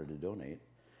they wanted to donate.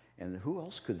 And who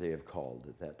else could they have called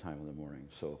at that time of the morning?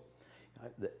 So,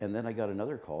 and then I got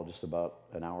another call just about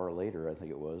an hour later, I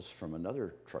think it was, from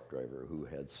another truck driver who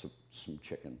had some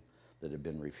chicken that had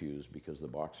been refused because the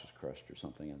box was crushed or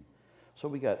something. And so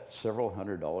we got several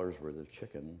 $100s worth of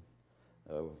chicken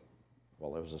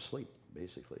while I was asleep,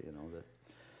 basically, you know.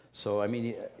 So, I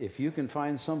mean, if you can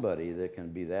find somebody that can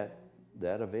be that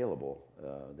available,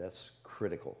 that's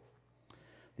critical.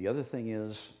 The other thing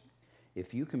is,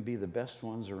 if you can be the best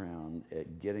ones around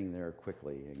at getting there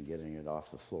quickly and getting it off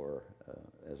the floor,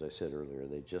 as I said earlier,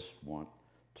 they just want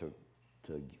to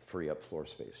free up floor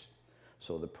space.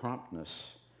 So the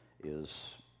promptness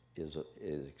is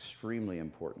extremely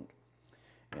important.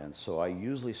 And so I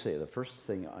usually say, the first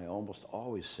thing, I almost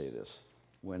always say this,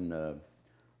 when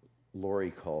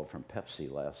Lori called from Pepsi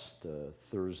last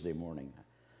Thursday morning,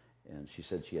 and she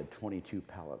said she had 22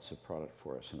 pallets of product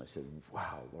for us. And I said,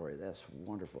 wow, Lori, that's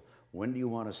wonderful. When do you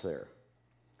want us there?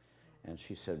 And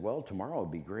she said, well, tomorrow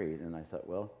would be great. And I thought,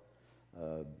 well,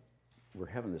 we're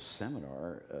having this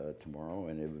seminar tomorrow,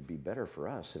 and it would be better for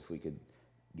us if we could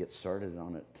get started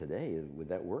on it today. Would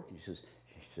that work? And she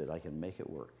said, I can make it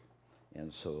work.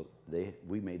 And so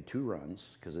we made 2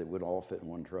 runs, because it would all fit in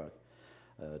one truck,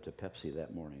 to Pepsi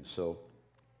that morning. So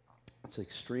it's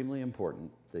extremely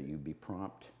important that you be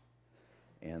prompt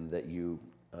and that you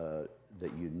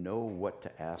know what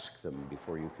to ask them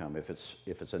before you come. If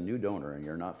it's a new donor and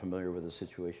you're not familiar with the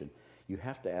situation, you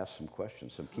have to ask some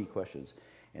questions, some key questions,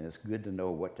 and it's good to know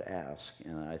what to ask.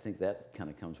 And I think that kind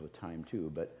of comes with time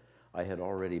too. But I had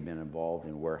already been involved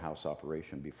in warehouse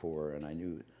operation before, and I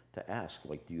knew to ask,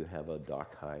 like, do you have a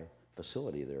dock-high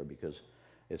facility there? Because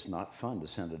it's not fun to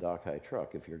send a dock-high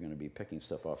truck if you're going to be picking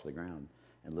stuff off the ground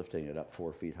and lifting it up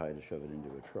 4 feet high to shove it into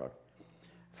a truck.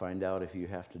 Find out if you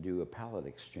have to do a pallet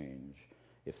exchange.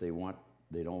 If they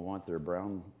don't want their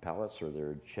brown pallets or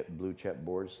their blue chip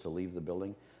boards to leave the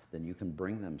building, then you can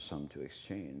bring them some to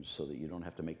exchange so that you don't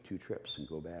have to make 2 trips and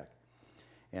go back.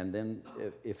 And then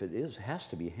if it has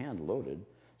to be hand loaded,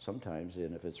 sometimes,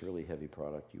 and if it's really heavy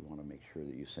product, you want to make sure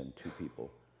that you send 2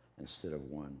 people instead of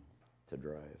 1 to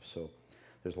drive. So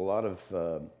there's a lot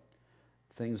of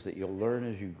things that you'll learn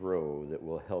as you grow that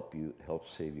will help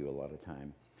save you a lot of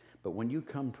time. But when you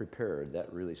come prepared,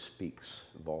 that really speaks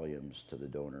volumes to the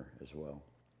donor as well.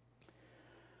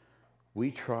 We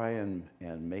try and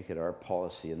make it our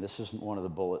policy, and this isn't one of the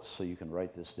bullets, so you can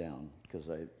write this down, because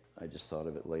I just thought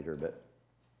of it later, but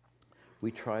we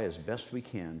try as best we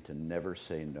can to never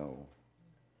say no.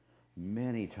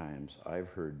 Many times I've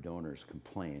heard donors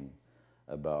complain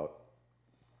about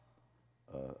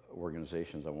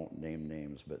organizations, I won't name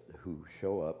names, but who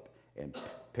show up and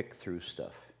pick through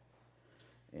stuff.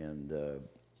 And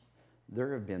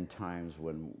there have been times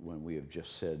when we have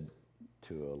just said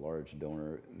to a large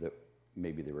donor that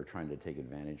maybe they were trying to take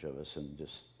advantage of us, and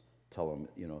just tell them,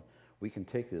 you know, we can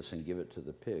take this and give it to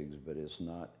the pigs, but it's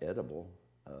not edible.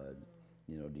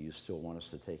 You know, do you still want us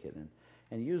to take it?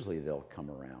 And usually they'll come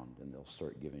around and they'll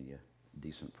start giving you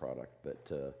decent product,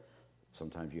 but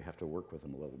sometimes you have to work with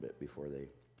them a little bit before they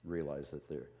realize that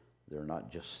they're not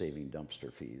just saving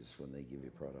dumpster fees when they give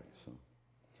you product. So,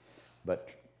 but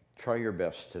try your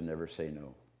best to never say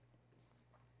no.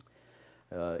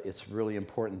 It's really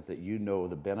important that you know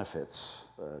the benefits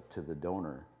to the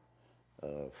donor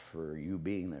for you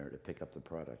being there to pick up the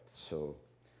product. So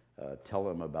tell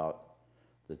them about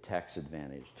the tax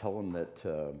advantage. Tell them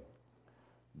that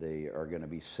they are going to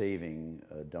be saving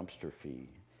a dumpster fee.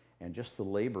 And just the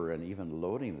labor and even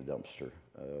loading the dumpster.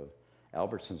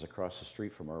 Albertsons across the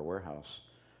street from our warehouse,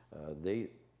 they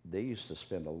used to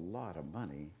spend a lot of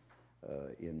money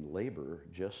in labor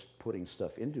just putting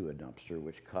stuff into a dumpster,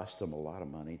 which cost them a lot of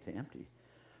money to empty.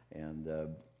 And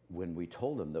when we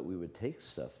told them that we would take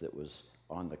stuff that was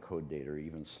on the code date or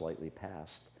even slightly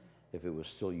past, if it was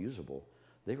still usable,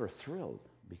 they were thrilled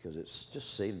because it's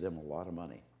just saved them a lot of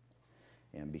money.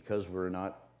 And because we're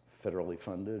not federally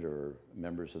funded or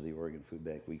members of the Oregon Food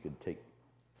Bank, we could take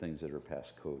things that are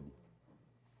past code.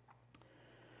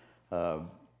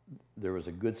 There was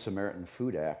a Good Samaritan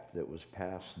Food Act that was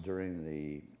passed during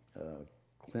the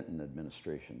Clinton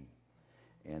administration,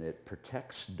 and it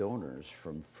protects donors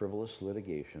from frivolous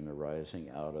litigation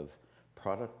arising out of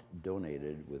product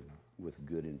donated with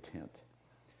good intent.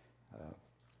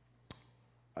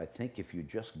 I think if you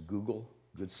just Google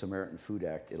Good Samaritan Food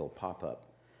Act, it'll pop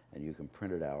up, and you can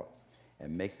print it out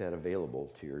and make that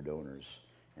available to your donors.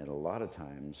 And a lot of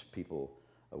times people,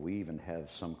 we even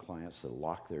have some clients that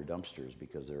lock their dumpsters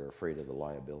because they're afraid of the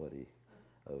liability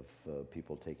of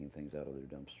people taking things out of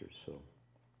their dumpsters. So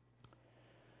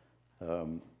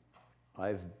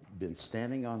I've been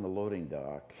standing on the loading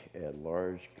dock at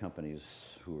large companies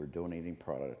who are donating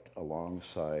product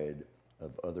alongside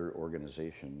of other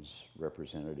organizations,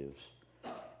 representatives,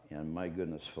 and my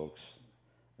goodness, folks,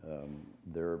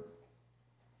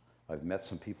 I've met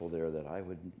some people there that I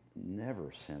would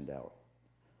never send out.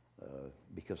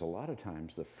 Because a lot of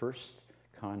times the first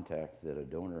contact that a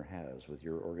donor has with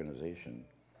your organization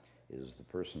is the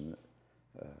person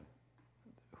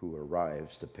who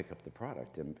arrives to pick up the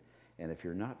product. And if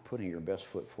you're not putting your best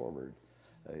foot forward,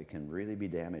 it can really be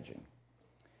damaging.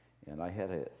 And I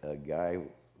had a guy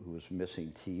who was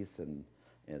missing teeth and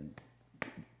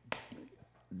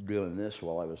doing this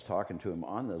while I was talking to him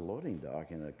on the loading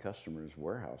dock in a customer's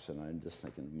warehouse, and I'm just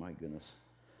thinking, my goodness.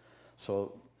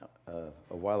 So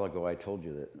a while ago I told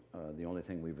you that the only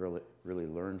thing we've really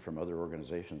learned from other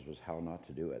organizations was how not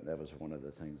to do it. That was one of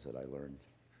the things that I learned.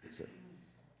 Is that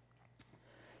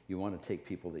you want to take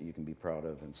people that you can be proud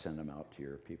of and send them out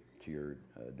to your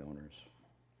donors.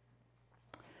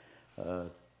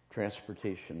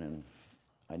 Transportation, and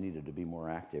I needed to be more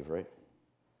active, right?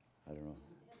 I don't know.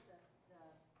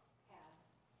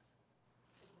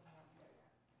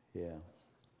 Yeah.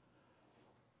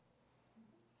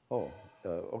 Oh,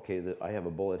 okay. I have a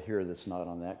bullet here that's not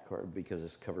on that card because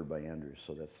it's covered by Andrew.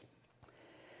 So that's.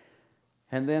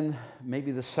 And then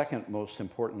maybe the second most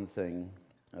important thing,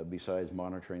 besides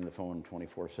monitoring the phone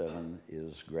 24/7,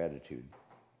 is gratitude.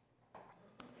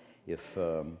 If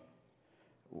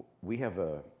we have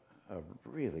a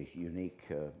really unique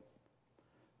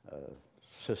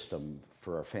system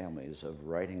for our families of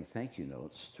writing thank you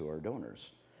notes to our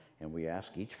donors. And we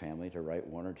ask each family to write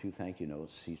 1 or 2 thank you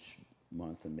notes each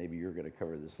month, and maybe you're going to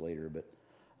cover this later, but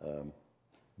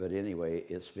anyway,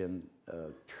 it's been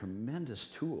a tremendous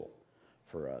tool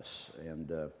for us.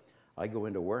 And I go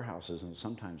into warehouses, and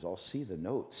sometimes I'll see the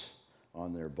notes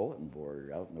on their bulletin board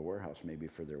out in the warehouse, maybe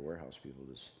for their warehouse people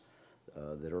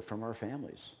that are from our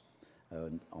families.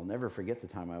 I'll never forget the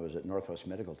time I was at Northwest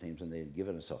Medical Teams, and they had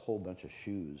given us a whole bunch of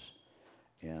shoes,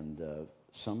 and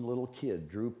some little kid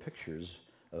drew pictures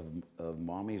of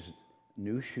Mommy's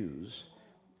new shoes,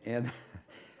 and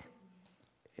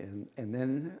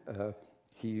then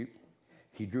he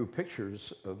drew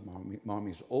pictures of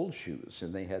Mommy's old shoes,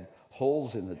 and they had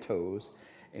holes in the toes,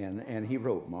 and he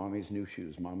wrote Mommy's new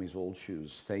shoes, Mommy's old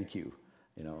shoes, thank you,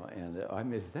 and I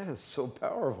mean, that is so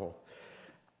powerful.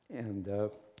 And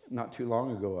not too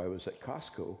long ago, I was at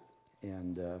Costco,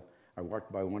 and I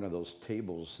walked by one of those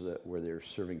tables where they're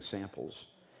serving samples.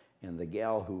 And the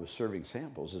gal who was serving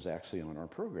samples is actually on our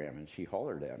program, and she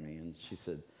hollered at me, and she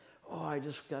said, oh, I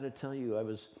just got to tell you, I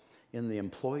was in the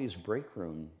employees' break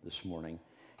room this morning,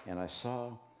 and I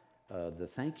saw the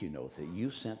thank you note that you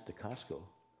sent to Costco,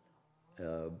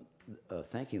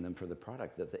 thanking them for the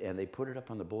product, and they put it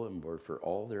up on the bulletin board for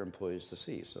all their employees to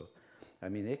see. So, I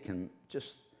mean, it can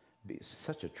just be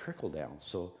such a trickle down.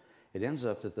 So it ends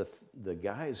up that the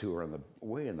guys who are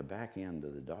way in the back end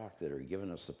of the dock that are giving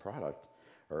us the product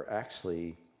are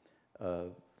actually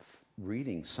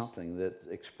reading something that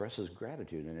expresses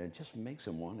gratitude, and it just makes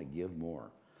them want to give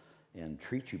more and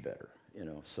treat you better,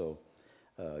 So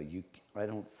I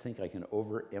don't think I can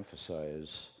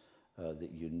overemphasize that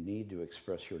you need to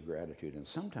express your gratitude. And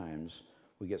sometimes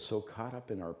we get so caught up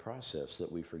in our process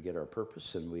that we forget our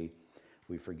purpose, and we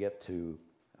forget to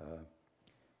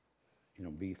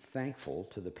be thankful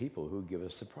to the people who give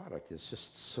us the product. It's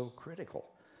just so critical.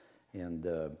 And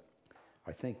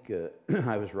I think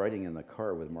I was riding in the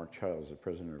car with Mark Childs, the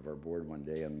president of our board, one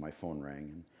day, and my phone rang.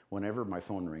 And whenever my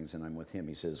phone rings and I'm with him,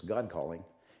 he says, "God calling,"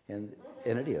 and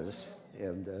it is.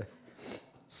 And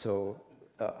so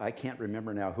I can't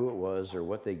remember now who it was or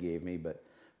what they gave me, but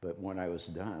when I was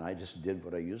done, I just did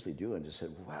what I usually do and just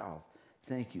said, "Wow,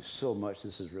 thank you so much.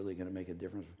 This is really going to make a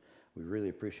difference. We really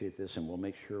appreciate this, and we'll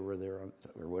make sure we're there,"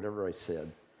 or whatever I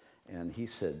said. And he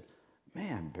said,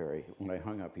 "Man, Barry," when I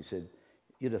hung up, he said,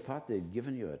 "You'd have thought they'd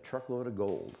given you a truckload of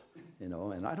gold," you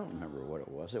know, and I don't remember what it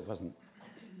was. It wasn't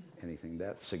anything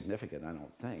that significant, I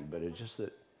don't think, but it's just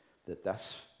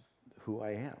that's who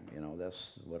I am, you know,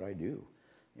 that's what I do.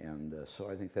 And so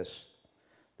I think that's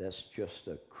just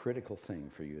a critical thing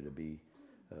for you to be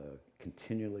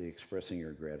continually expressing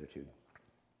your gratitude.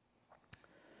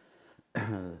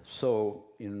 So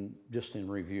in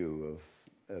review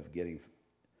of getting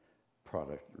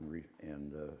product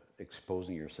and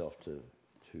exposing yourself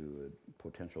to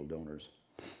potential donors,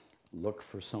 look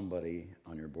for somebody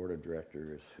on your board of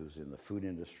directors who's in the food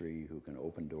industry who can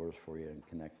open doors for you and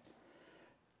connect.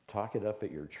 Talk it up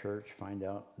at your church. Find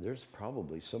out there's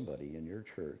probably somebody in your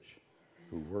church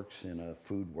who works in a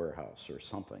food warehouse or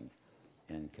something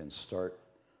and can start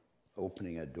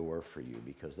opening a door for you,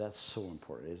 because that's so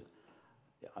important.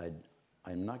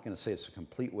 I'm not going to say it's a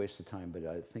complete waste of time, but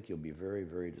I think you'll be very,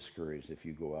 very discouraged if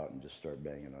you go out and just start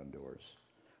banging on doors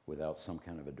without some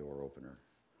kind of a door opener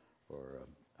or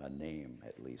a name,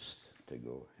 at least, to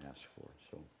go ask for.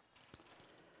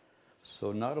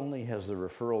 So not only has the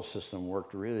referral system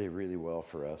worked really, really well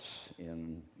for us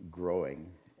in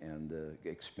growing and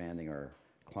expanding our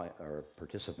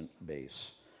participant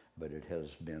base, but it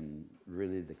has been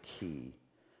really the key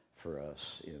for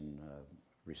us in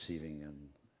receiving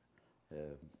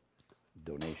and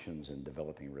donations and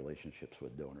developing relationships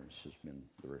with donors has been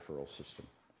the referral system.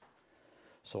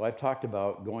 So I've talked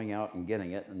about going out and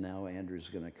getting it, and now Andrew's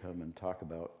going to come and talk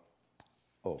about,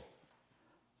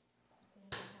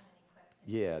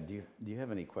 yeah, do you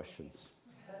have any questions?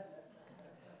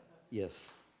 Yes.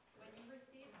 When you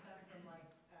receive stuff from like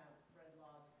Red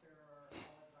Lobster or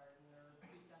Olive Garden or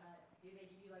Pizza Hut, do they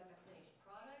give you like a finished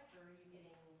product, or are you getting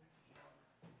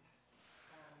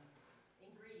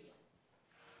ingredients?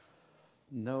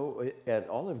 No, at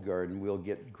Olive Garden, we'll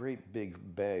get great big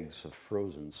bags of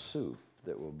frozen soup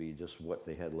that will be just what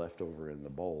they had left over in the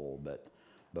bowl. But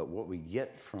what we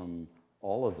get from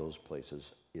all of those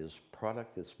places is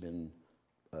product that's been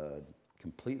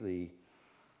completely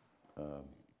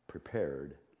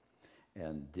prepared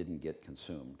and didn't get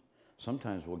consumed.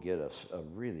 Sometimes we'll get a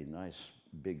really nice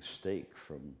big steak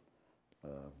from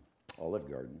Olive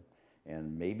Garden,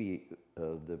 and maybe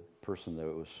the person that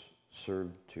it was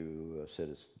served to said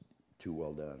it's too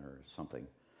well done or something,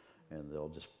 and they'll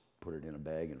just put it in a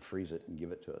bag and freeze it and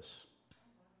give it to us.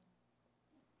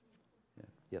 Yeah.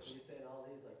 Yes? So you're saying all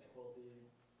these, like Chipotle,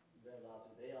 Red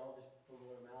Lobster, they all just from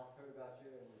word of mouth heard about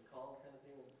you and called kind of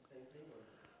thing, same thing? Or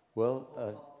Well,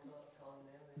 calling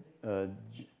them,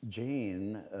 anything?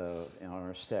 Jane on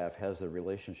our staff has the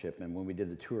relationship, and when we did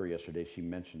the tour yesterday, she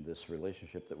mentioned this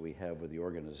relationship that we have with the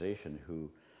organization who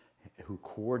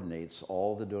coordinates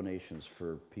all the donations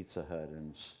for Pizza Hut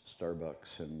and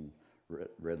Starbucks and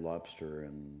Red Lobster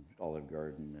and Olive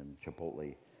Garden and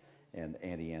Chipotle and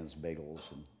Auntie Anne's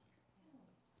Bagels. And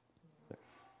That's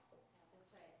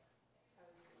right. I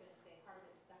was just going to say,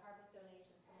 the harvest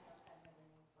donation, some of us have been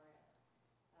ringing for it.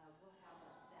 We'll have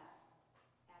that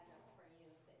address for you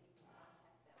that you can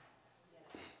contact them and get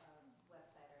a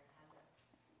website or an address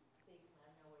so you can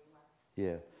let them know where you are.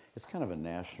 yeah, it's kind of a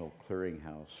national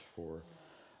clearinghouse for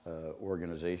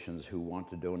organizations who want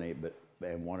to donate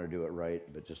and want to do it right,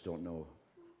 but just don't know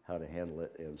how to handle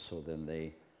it, and so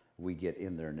then we get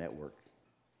in their network.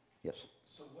 Yes?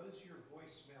 So what does your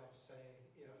voicemail say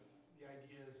if the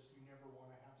idea is you never want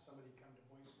to have somebody come to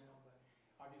voicemail, but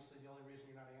obviously the only reason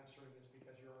you're not answering is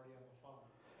because you're already on the phone?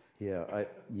 Yeah,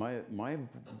 my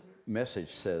message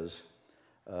says,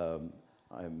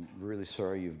 I'm really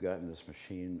sorry you've gotten this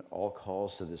machine. All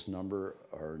calls to this number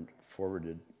are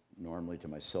forwarded normally to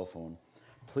my cell phone.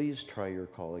 Please try your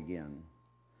call again,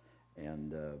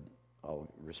 and I'll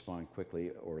respond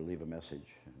quickly or leave a message,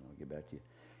 and I'll get back to you.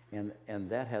 And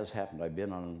that has happened. I've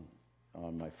been on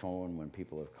my phone when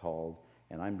people have called,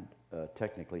 and I'm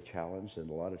technically challenged, and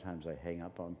a lot of times I hang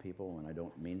up on people when I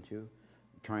don't mean to,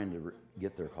 trying to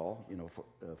get their call,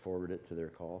 forward it to their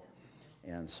call.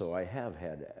 And so I have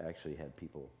actually had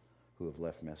people who have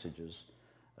left messages,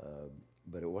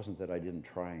 but it wasn't that I didn't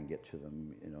try and get to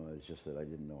them, it's just that I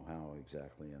didn't know how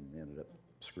exactly and ended up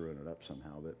screwing it up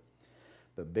somehow.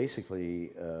 But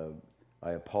basically,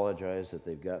 I apologize that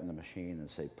they've gotten the machine and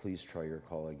say, please try your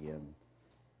call again.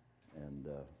 and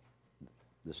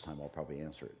this time I'll probably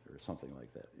answer it or something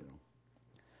like that, you know.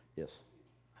 Yes?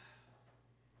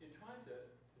 In trying to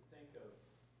think of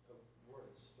where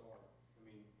to start, I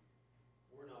mean,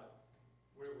 we're not,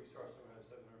 where we start, somewhere around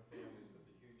 700 families with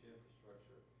a huge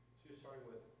infrastructure. So you're starting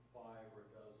with 5 or a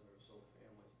dozen or so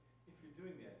families. If you're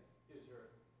doing that, do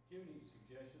you have any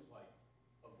suggestions like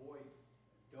avoid,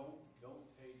 don't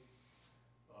take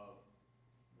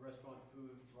restaurant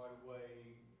food right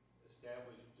away,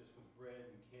 establish just with bread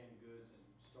and canned goods and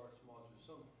start small? Is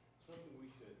there something we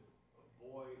should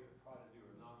avoid or try to do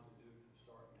or not to do from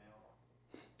starting out?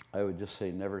 I would just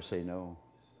say never say no.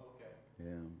 Okay.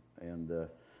 Yeah, and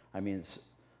I mean,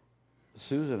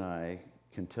 Susan and I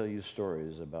can tell you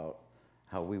stories about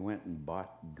how we went and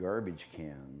bought garbage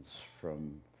cans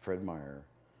from Fred Meyer,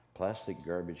 plastic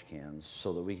garbage cans,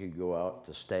 so that we could go out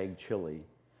to Stag Chili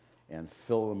and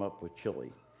fill them up with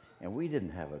chili. And we didn't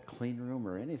have a clean room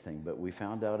or anything, but we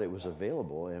found out it was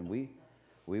available, and we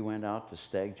went out to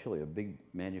Stag Chili, a big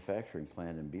manufacturing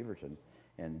plant in Beaverton,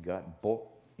 and got bulk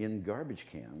in garbage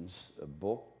cans,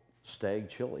 bulk Stag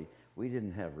Chili. We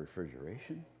didn't have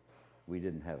refrigeration, we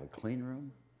didn't have a clean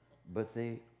room, but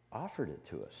they offered it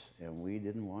to us, and we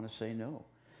didn't want to say no.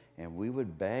 And we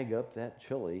would bag up that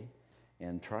chili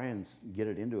and try and get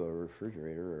it into a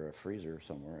refrigerator or a freezer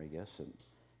somewhere, I guess,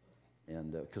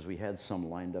 and because we had some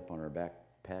lined up on our back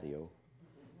patio,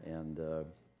 and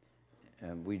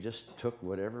we just took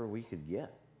whatever we could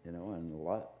get, you know. And a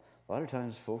lot of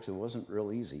times, folks, it wasn't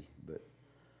real easy, but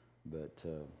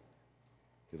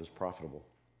it was profitable.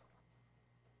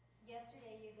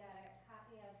 Yesterday you got a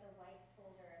copy of the white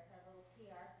folder. It's our little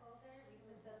PR folder. We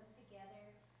put those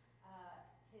together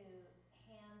to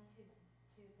hand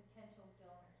to potential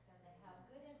donors, and they have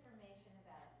good information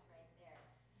about us right there.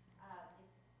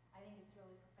 I think it's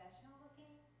really professional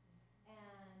looking,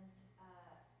 and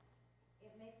it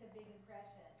makes a big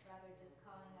impression rather than just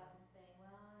calling up and saying,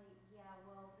 well, yeah,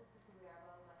 well, this is who we are,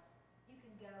 blah, blah, blah. You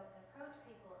can go and approach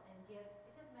people and give,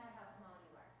 it doesn't matter how small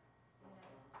you are, you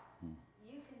know.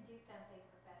 You can do something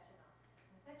professional.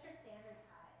 And set your standards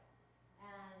high,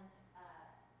 and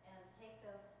take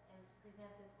those and present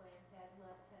this way and say, I'd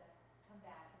love to come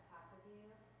back and talk with you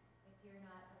if you're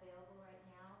not available right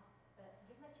now, but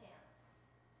give them a chance.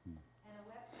 And a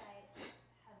website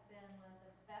has been one of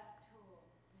the best tools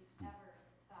we've ever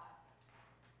thought.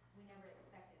 We never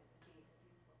expected it would be as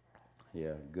useful for us.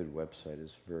 Yeah, good website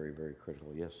is very, very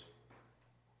critical. Yes?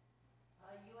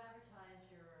 You advertise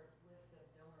your list of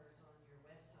donors on your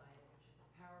website, which is a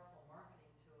powerful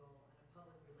marketing tool and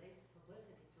a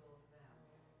publicity tool for them.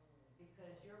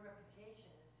 Because your reputation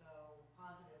is so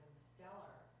positive and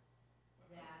stellar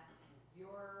that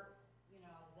your,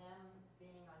 them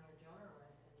being on your donor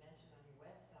list and mentioned on your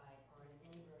website or in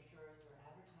any brochures or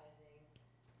advertising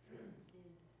is,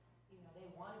 they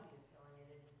want to be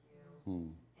affiliated with you.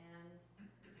 And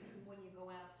when you go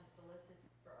out to solicit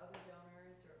for other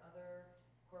donors or other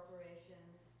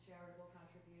corporations, charitable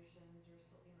contributions, or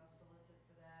solicit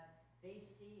for that, they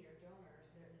see your donors.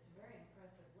 It's a very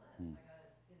impressive list.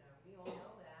 We all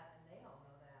know that, and they all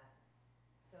know that.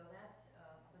 So that's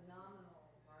a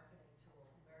phenomenal marketing tool.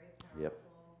 Very powerful. Yep,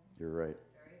 you're right.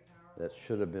 Very powerful. That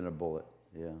should have been a bullet.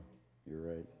 Yeah, you're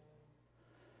right.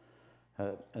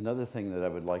 Another thing that I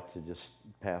would like to just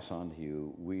pass on to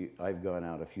you, I've gone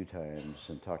out a few times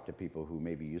and talked to people who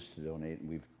maybe used to donate,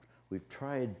 and we've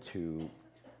tried to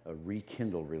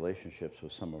rekindle relationships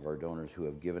with some of our donors who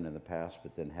have given in the past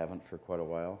but then haven't for quite a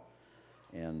while.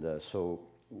 And so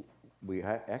we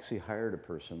actually hired a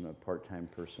part-time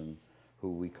person,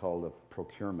 who we called a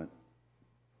procurement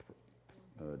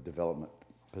development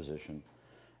position.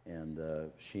 And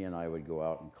she and I would go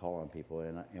out and call on people,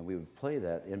 and we would play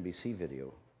that NBC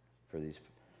video for these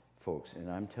folks.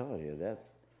 And I'm telling you, that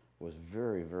was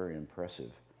very, very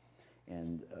impressive.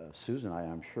 And Susan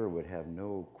and I'm sure, would have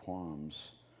no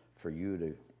qualms for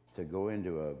you to go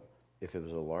into if it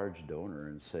was a large donor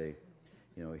and say,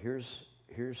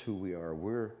 here's who we are.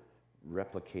 We're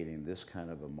replicating this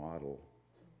kind of a model,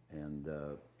 and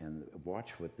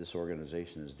watch what this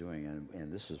organization is doing,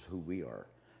 and this is who we are.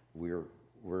 We're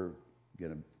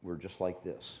just like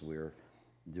this. We're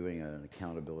doing an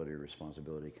accountability,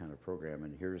 responsibility kind of program,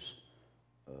 and here's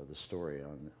the story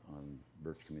on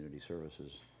Birch Community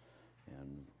Services.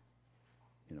 And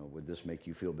would this make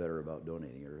you feel better about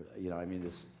donating? Or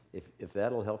if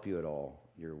that'll help you at all,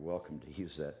 you're welcome to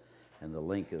use that. And the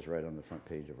link is right on the front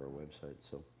page of our website.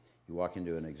 So you walk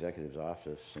into an executive's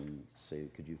office and say,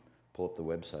 could you pull up the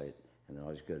website? And then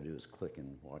all you got to do is click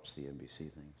and watch the NBC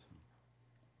thing. So.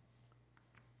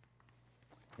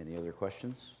 Any other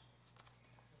questions?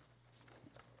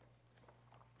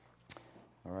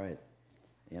 All right,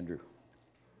 Andrew.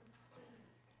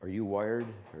 Are you wired,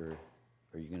 or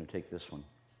are you going to take this one?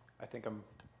 I think I'm,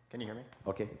 can you hear me?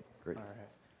 Okay, great. All right.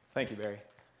 Thank you, Barry.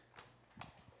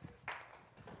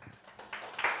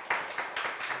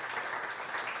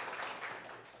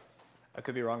 I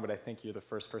could be wrong, but I think you're the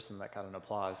first person that got an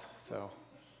applause, so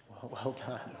well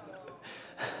done.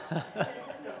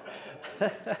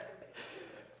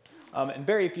 And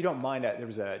Barry, if you don't mind, there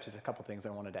was just a couple things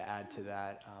I wanted to add to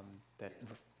that that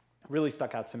really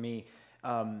stuck out to me.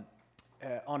 On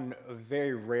a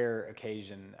very rare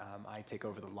occasion, I take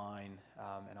over the line,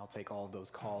 and I'll take all of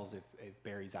those calls if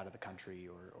Barry's out of the country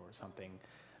or something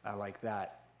like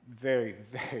that. Very,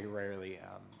 very rarely,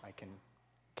 I can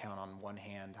count on one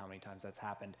hand how many times that's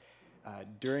happened.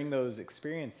 During those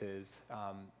experiences,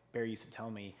 Barry used to tell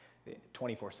me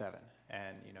 24/7,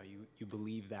 and you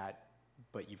believe that,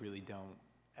 but you really don't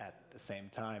at the same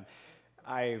time.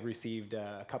 I received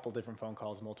a couple different phone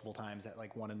calls multiple times at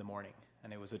like 1 in the morning,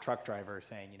 and it was a truck driver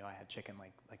saying, I had chicken,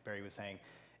 like Barry was saying.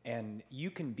 And you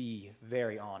can be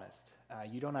very honest.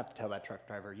 You don't have to tell that truck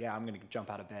driver, yeah, I'm gonna jump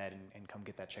out of bed and come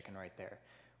get that chicken right there.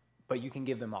 But you can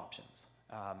give them options.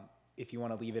 If you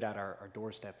wanna leave it at our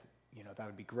doorstep, that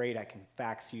would be great. I can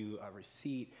fax you a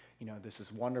receipt. This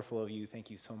is wonderful of you,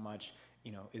 thank you so much.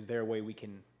 Is there a way we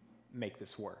can make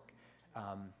this work?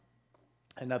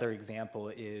 Another example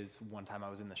is one time I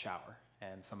was in the shower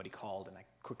and somebody called, and I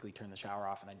quickly turned the shower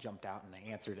off and I jumped out and I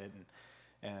answered it,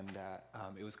 and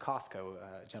it was Costco,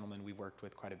 a gentleman we worked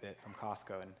with quite a bit from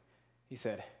Costco, and he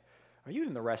said, "Are you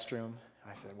in the restroom?"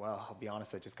 I said, "Well, I'll be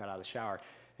honest, I just got out of the shower."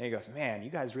 And he goes, "Man, you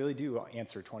guys really do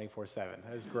answer 24/7.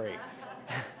 That is great."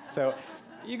 So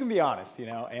you can be honest,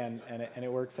 and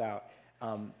it works out.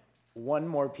 One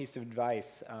more piece of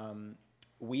advice.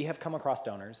 We have come across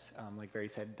donors, like Barry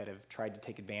said, that have tried to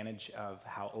take advantage of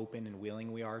how open and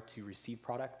willing we are to receive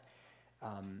product.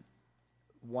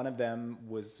 One of them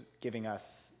was giving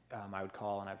us, I would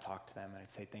call and I would talk to them and I'd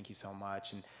say, thank you so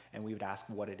much, and we would ask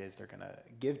what it is they're gonna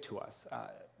give to us.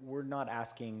 We're not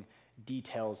asking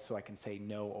details so I can say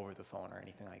no over the phone or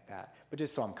anything like that, but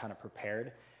just so I'm kind of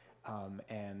prepared.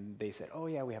 And they said, oh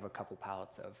yeah, we have a couple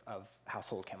pallets of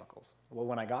household chemicals. Well,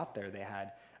 when I got there, they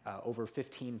had over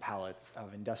 15 pallets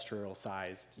of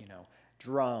industrial-sized,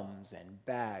 drums and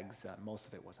bags. Most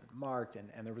of it wasn't marked,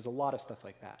 and there was a lot of stuff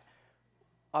like that.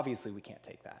 Obviously, we can't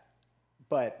take that,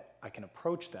 but I can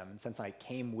approach them, and since I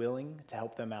came willing to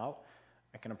help them out,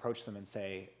 I can approach them and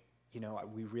say,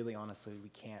 we really honestly, we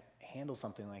can't handle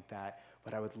something like that,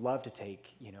 but I would love to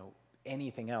take,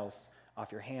 anything else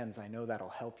off your hands. I know that'll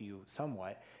help you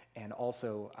somewhat, and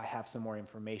also I have some more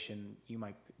information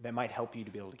that might help you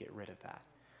to be able to get rid of that.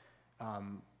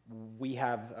 We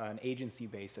have an agency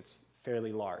base that's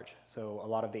fairly large, so a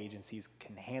lot of the agencies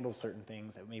can handle certain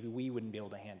things that maybe we wouldn't be able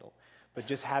to handle. But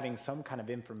just having some kind of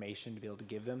information to be able to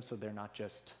give them so they're not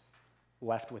just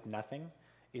left with nothing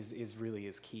is really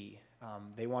key.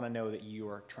 They want to know that you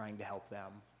are trying to help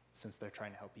them since they're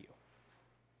trying to help you.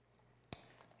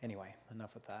 Anyway,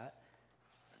 enough with that.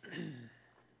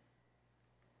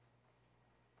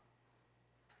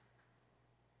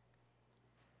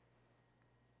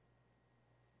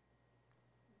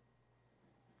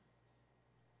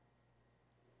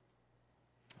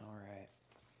 All right.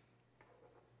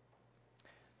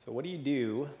 So what do you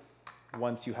do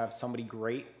once you have somebody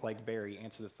great like Barry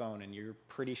answer the phone and you're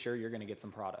pretty sure you're going to get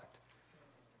some product?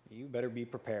 You better be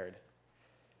prepared.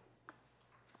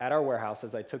 At our warehouse,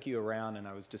 as I took you around and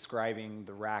I was describing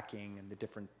the racking and the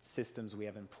different systems we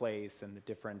have in place and the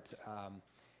different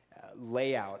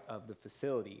layout of the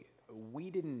facility, we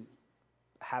didn't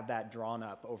have that drawn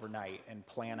up overnight and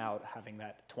plan out having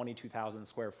that 22,000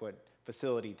 square foot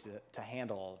facility to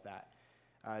handle all of that.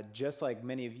 Just like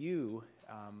many of you,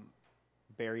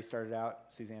 Barry started out,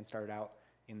 Suzanne started out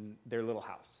in their little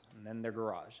house, and then their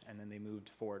garage, and then they moved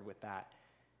forward with that.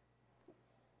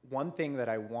 One thing that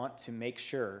I want to make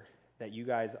sure that you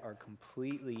guys are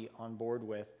completely on board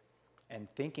with and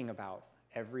thinking about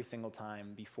every single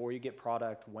time before you get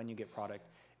product, when you get product,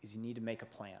 is you need to make a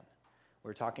plan. We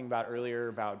were talking about earlier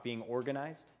about being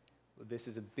organized. This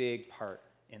is a big part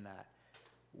in that.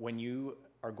 When you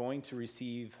are going to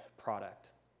receive product,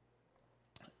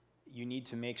 you need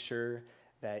to make sure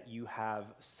that you have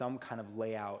some kind of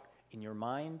layout in your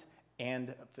mind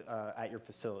and at your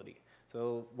facility.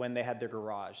 So when they had their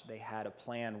garage, they had a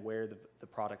plan where the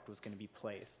product was going to be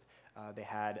placed. They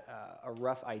had a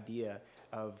rough idea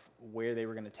of where they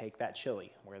were going to take that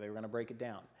chili, where they were going to break it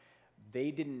down.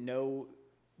 They didn't know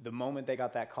the moment they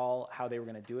got that call how they were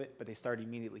going to do it, but they started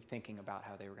immediately thinking about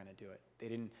how they were going to do it. They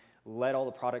didn't let all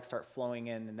the products start flowing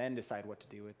in and then decide what to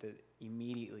do with it.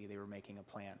 Immediately they were making a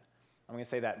plan. I'm going to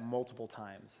say that multiple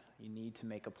times. You need to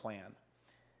make a plan.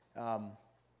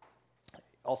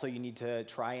 Also, you need to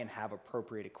try and have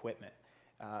appropriate equipment.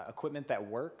 Equipment that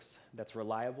works, that's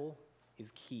reliable,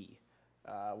 is key.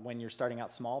 When you're starting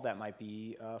out small, that might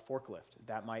be a forklift.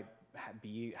 That might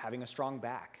be having a strong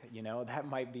back. You know, that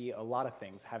might be a lot of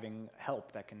things. Having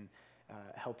help that can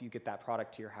help you get that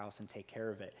product to your house and take care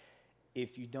of it.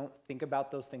 If you don't think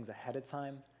about those things ahead of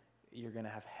time, you're going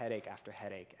to have headache after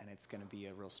headache, and it's going to be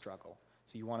a real struggle.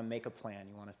 So you want to make a plan.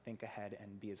 You want to think ahead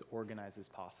and be as organized as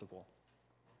possible.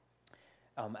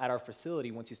 At our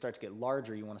facility, once you start to get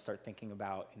larger, you want to start thinking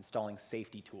about installing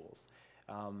safety tools.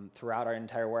 Throughout our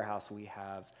entire warehouse, we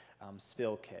have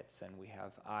spill kits, and we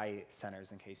have eye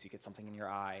centers in case you get something in your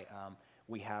eye.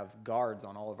 We have guards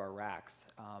on all of our racks.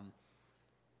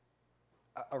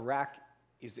 A rack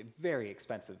is a very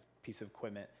expensive piece of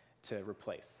equipment to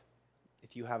replace.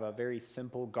 If you have a very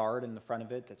simple guard in the front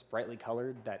of it that's brightly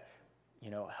colored that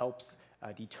helps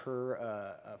deter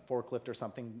a forklift or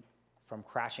something from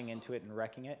crashing into it and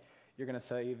wrecking it, you're going to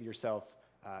save yourself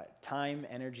time,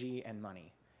 energy, and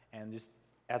money. And just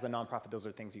as a nonprofit, those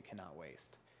are things you cannot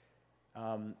waste.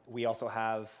 We also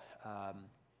have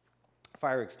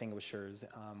fire extinguishers.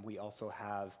 We also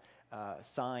have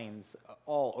signs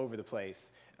all over the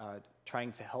place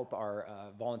trying to help our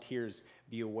volunteers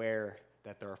be aware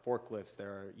that there are forklifts, there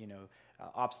are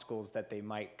obstacles that they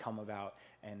might come about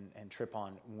and trip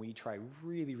on. We try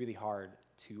really, really hard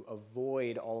to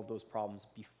avoid all of those problems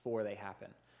before they happen.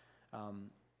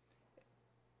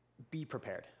 Be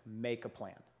prepared. Make a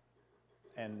plan.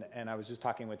 And I was just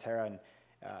talking with Tara,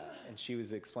 and she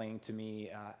was explaining to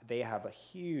me they have a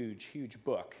huge, huge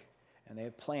book, and they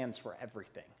have plans for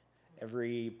everything,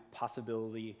 every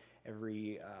possibility,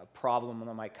 every problem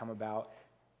that might come about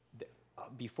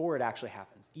before it actually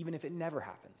happens. Even if it never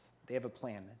happens, they have a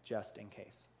plan just in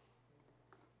case.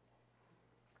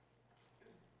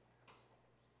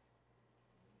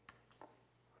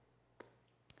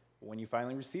 When you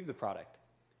finally receive the product,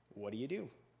 what do?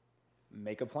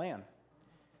 Make a plan.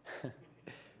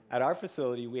 At our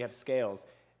facility, we have scales.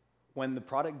 When the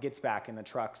product gets back in the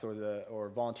trucks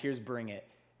or volunteers bring it,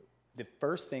 the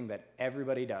first thing that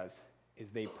everybody does is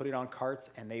they put it on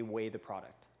carts and they weigh the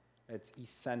product. It's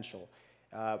essential.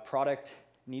 Product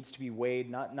needs to be weighed,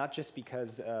 not just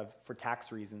because for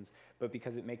tax reasons, but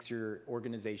because it makes your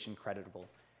organization creditable.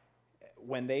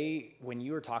 When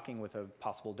you are talking with a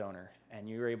possible donor and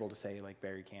you're able to say, like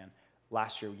Barry can,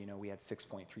 last year, we had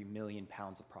 6.3 million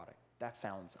pounds of product. That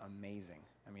sounds amazing.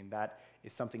 I mean, that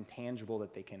is something tangible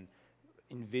that they can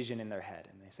envision in their head,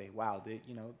 and they say, wow,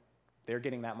 they're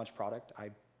getting that much product. I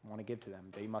want to give to them.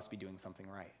 They must be doing something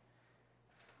right.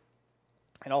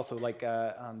 And also, like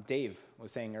Dave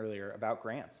was saying earlier about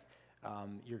grants,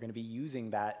 you're going to be using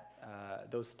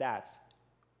those stats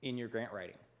in your grant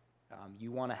writing.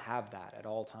 You want to have that at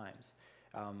all times.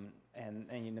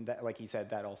 And that, like he said,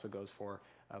 that also goes for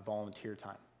volunteer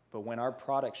time. But when our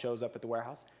product shows up at the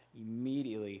warehouse,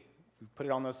 immediately we put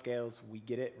it on those scales, we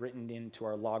get it written into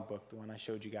our logbook, the one I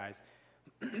showed you guys,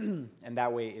 and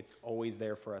that way it's always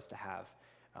there for us to have.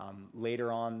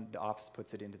 Later on, the office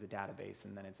puts it into the database,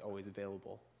 and then it's always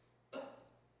available.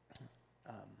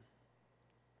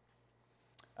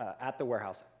 At the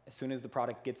warehouse, as soon as the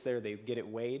product gets there, they get it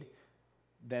weighed,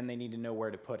 then they need to know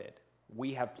where to put it.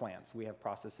 We have plans. We have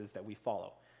processes that we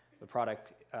follow. The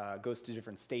product goes to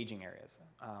different staging areas.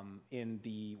 In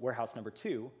the warehouse number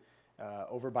 2,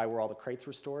 over by where all the crates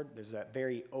were stored, there's that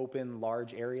very open,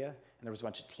 large area, and there was a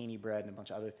bunch of teeny bread and a bunch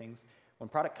of other things. When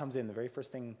product comes in, the very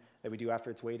first thing that we do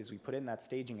after it's weighed is we put it in that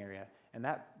staging area, and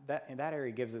that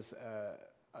area gives us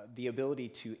the ability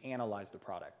to analyze the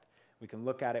product. We can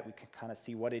look at it, we can kind of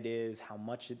see what it is, how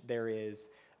much there is,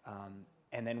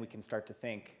 and then we can start to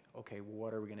think, okay,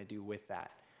 what are we going to do with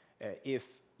that? If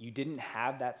you didn't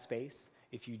have that space,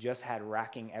 if you just had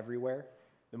racking everywhere,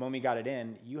 the moment you got it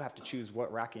in, you have to choose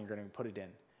what racking you're going to put it in,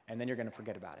 and then you're going to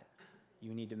forget about it.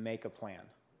 You need to make a plan.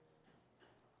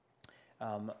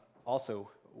 Also,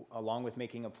 along with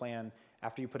making a plan,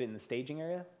 after you put it in the staging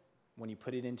area, when you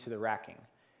put it into the racking,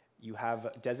 you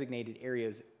have designated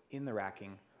areas in the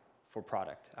racking for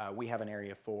product. We have an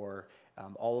area for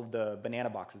all of the banana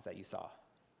boxes that you saw.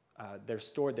 They're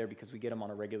stored there because we get them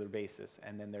on a regular basis,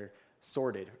 and then they're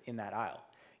sorted in that aisle.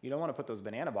 You don't want to put those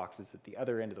banana boxes at the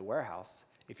other end of the warehouse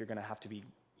if you're going to have to be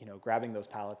grabbing those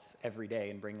pallets every day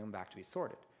and bringing them back to be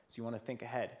sorted. So you want to think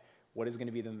ahead. What is going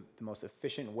to be the most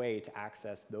efficient way to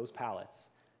access those pallets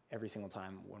every single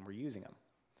time when we're using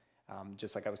them?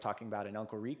 Just like I was talking about in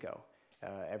Uncle Rico,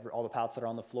 all the pallets that are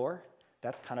on the floor,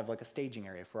 that's kind of like a staging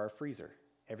area for our freezer.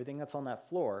 Everything that's on that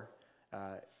floor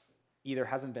either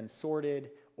hasn't been sorted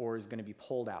or is going to be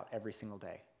pulled out every single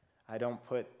day. I don't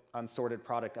put unsorted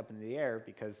product up into the air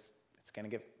because it's going to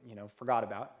get, forgot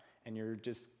about, and you're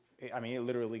just, I mean, it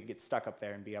literally gets stuck up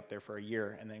there and be up there for a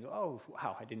year and then go, oh,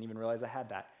 wow, I didn't even realize I had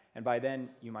that. And by then,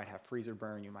 you might have freezer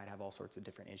burn, you might have all sorts of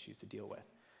different issues to deal with.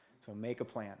 So make a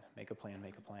plan, make a plan,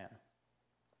 make a plan.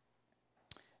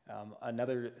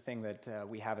 Another thing that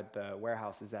we have at the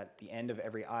warehouse is at the end of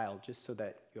every aisle, just so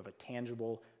that you have a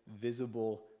tangible,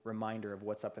 visible reminder of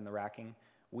what's up in the racking,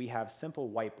 we have simple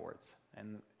whiteboards.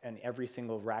 And every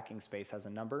single racking space has a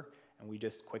number, and we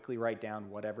just quickly write down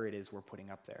whatever it is we're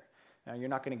putting up there. Now, you're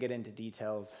not going to get into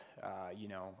details,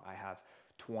 I have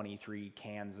 23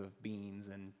 cans of beans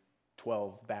and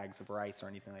 12 bags of rice or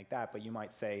anything like that, but you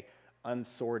might say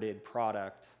unsorted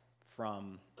product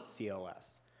from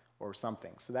CLS or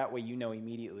something. So that way you know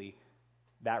immediately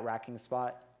that racking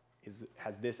spot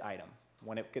has this item.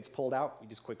 When it gets pulled out, you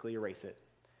just quickly erase it.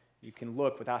 You can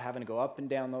look without having to go up and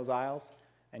down those aisles,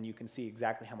 and you can see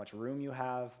exactly how much room you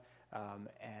have,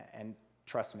 and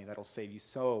trust me, that'll save you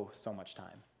so much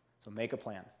time. So make a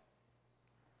plan.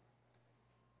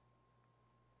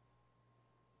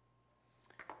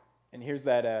 And here's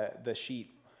that the sheet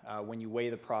when you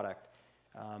weigh the product.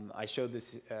 I showed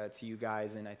this to you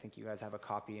guys, and I think you guys have a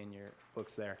copy in your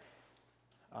books there.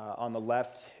 On the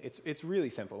left, it's really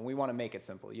simple, and we want to make it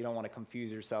simple. You don't want to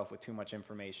confuse yourself with too much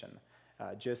information.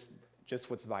 Just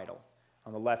what's vital.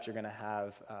 On the left, you're going to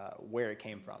have where it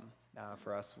came from.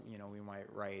 For us, we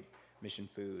might write Mission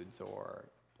Foods or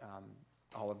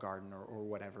Olive Garden or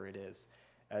whatever it is.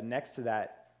 Next to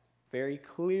that, very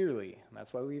clearly, and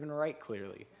that's why we even write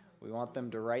clearly, we want them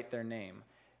to write their name.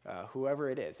 Whoever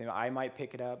it is. I might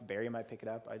pick it up, Barry might pick it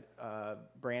up, a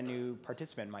brand new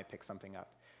participant might pick something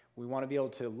up. We want to be able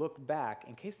to look back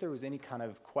in case there was any kind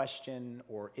of question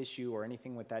or issue or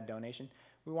anything with that donation.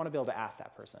 We want to be able to ask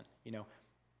that person.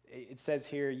 It says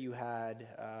here you had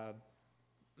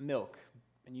milk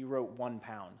and you wrote 1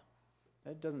 pound.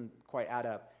 That doesn't quite add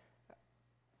up.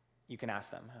 You can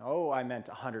ask them, oh, I meant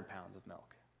 100 pounds of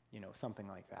milk, something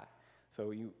like that.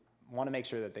 So you want to make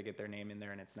sure that they get their name in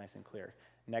there and it's nice and clear.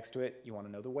 Next to it, you want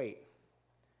to know the weight.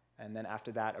 And then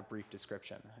after that, a brief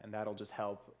description. And that'll just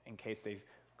help in case they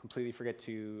completely forget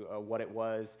to what it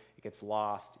was, it gets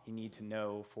lost. You need to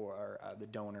know for the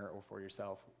donor or for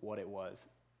yourself what it was.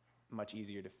 Much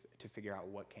easier to figure out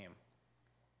what came.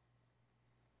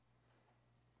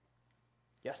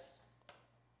 Yes?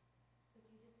 Could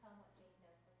you just tell them what Jane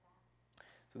does with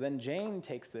that? So then Jane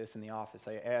takes this in the office.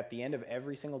 At the end of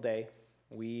every single day,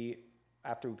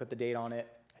 after we put the date on it,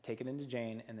 I take it into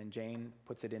Jane, and then Jane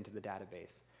puts it into the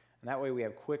database. And that way we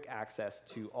have quick access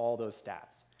to all those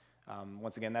stats.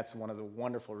 Once again, that's one of the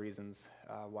wonderful reasons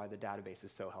why the database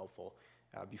is so helpful.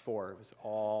 Before, it was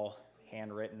all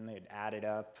handwritten, they'd add it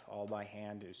up all by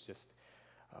hand. It was just,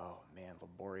 oh man,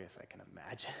 laborious, I can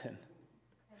imagine. And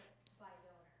it's by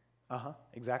donor.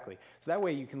 Exactly. So that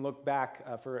way you can look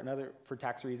back for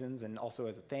tax reasons and also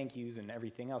as a thank yous and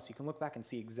everything else. You can look back and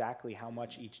see exactly how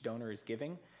much each donor is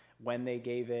giving, when they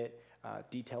gave it,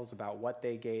 details about what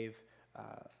they gave,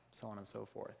 so on and so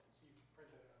forth. So you can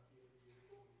print that out at the end of the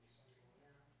year when you send them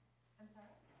there. I'm sorry?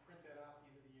 You print that out at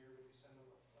the end of the year when you send them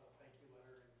a thank you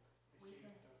letter and We receive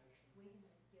can- donation. We can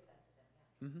give that to them,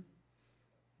 yeah.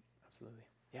 Absolutely.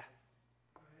 Yeah.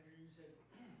 Andrew, you said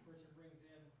person brings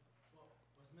in what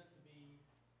was meant to be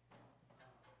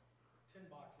 10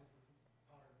 boxes of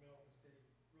powdered milk, instead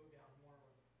he wrote down more,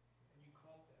 and you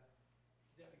caught that.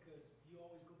 Is that because you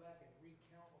always go back and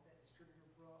recount what that distributor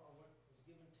brought or what was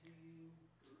given to you?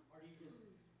 Or do you just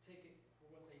take it for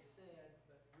what they said,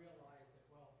 but realize that,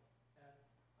 well, at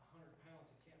 100 pounds,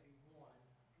 it can't be one,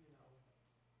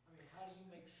 I mean, how do you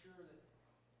make sure that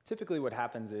Typically what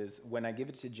happens is when I give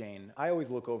it to Jane, I always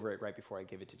look over it right before I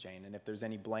give it to Jane, and if there's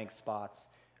any blank spots,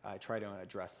 I try to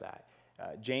address that.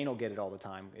 Jane will get it all the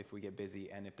time if we get busy,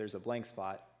 and if there's a blank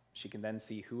spot, she can then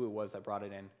see who it was that brought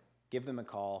it in, give them a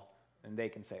call, and they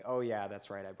can say, oh yeah, that's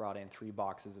right, I brought in 3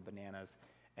 boxes of bananas,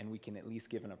 and we can at least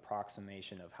give an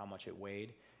approximation of how much it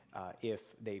weighed if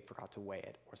they forgot to weigh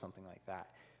it or something like that.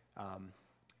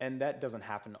 And that doesn't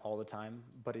happen all the time,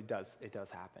 but it does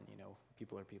happen.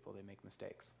 People are people, they make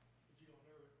mistakes.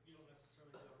 but you don't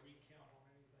necessarily do a recount on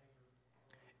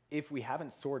anything If we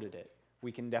haven't sorted it,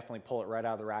 we can definitely pull it right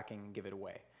out of the racking and give it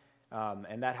away.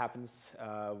 And that happens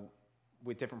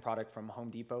with different product from Home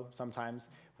Depot. Sometimes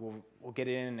we'll get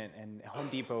it in, and Home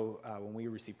Depot, when we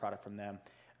receive product from them,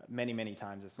 many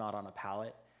times it's not on a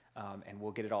pallet, and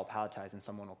we'll get it all palletized, and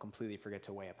someone will completely forget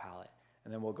to weigh a pallet.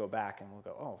 And then we'll go back and we'll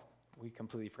go, oh, we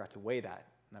completely forgot to weigh that.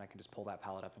 And then I can just pull that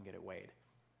pallet up and get it weighed.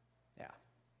 Yeah.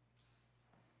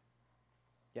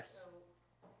 Yes. So,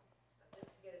 just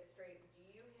to get it straight, do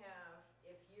you have,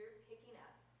 if you're picking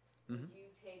up, Mhm. would you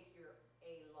take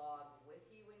a log with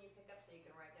you when you pick up, so you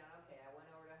can write down, okay, I went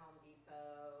over to Home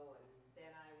Depot, and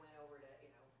then I went over to,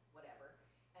 whatever,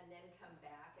 and then come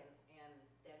back and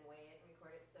then weigh it and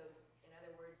record it? So, in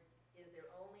other words, is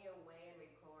there only a weigh and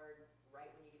record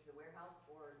right when you get to the warehouse,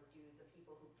 or do the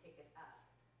people who pick it up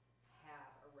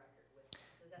have a record with them?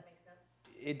 Does that make sense?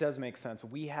 It does make sense.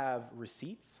 We have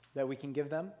receipts that we can give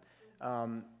them,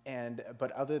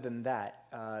 but other than that,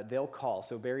 they'll call.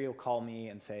 So Barry will call me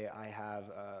and say, I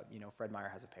have, Fred Meyer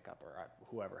has a pickup, or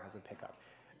whoever has a pickup,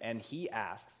 and he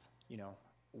asks,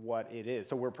 what it is.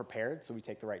 So we're prepared. So we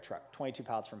take the right truck. 22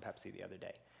 pallets from Pepsi the other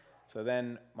day. So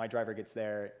then my driver gets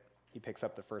there. He picks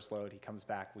up the first load. He comes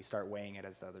back. We start weighing it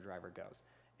as the other driver goes,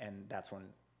 and that's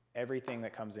when everything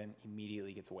that comes in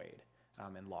immediately gets weighed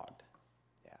and logged.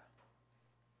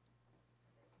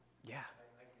 Yeah,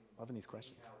 I can loving these see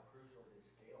questions. how crucial this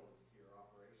scale is to your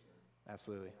operation.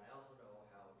 Absolutely. And I also know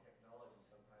how technology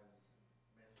sometimes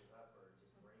messes up or just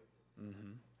breaks it.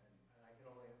 Mm-hmm. And I can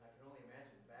only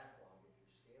imagine the backlog if your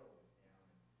scale went down.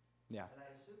 Yeah. And I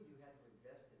assume you had to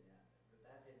invest in that, but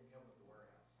that didn't come with the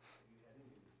warehouse. You had to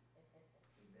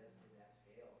invest in that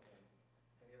scale. And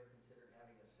have you ever considered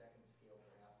having a second scale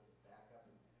perhaps as a backup,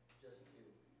 just to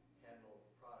handle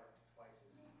product twice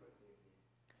as quickly?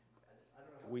 I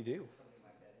don't know how We do. something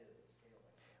like that is, a scale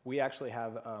like that. We actually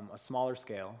have a smaller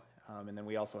scale, and then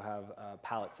we also have a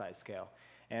pallet size scale.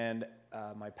 And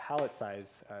my pallet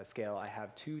size scale, I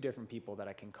have 2 different people that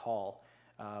I can call.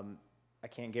 I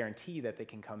can't guarantee that they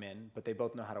can come in, but they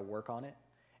both know how to work on it,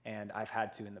 and I've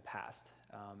had to in the past.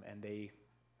 And they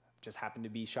just happened to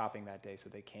be shopping that day, so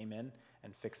they came in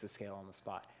and fixed the scale on the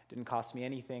spot. Didn't cost me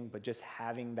anything, but just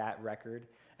having that record,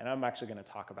 and I'm actually going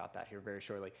to talk about that here very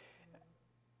shortly.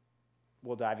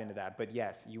 We'll dive into that, but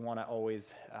yes, you want to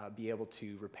always be able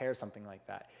to repair something like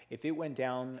that. If it went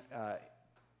down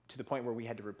to the point where we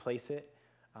had to replace it,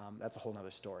 that's a whole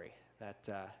nother story. That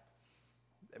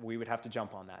we would have to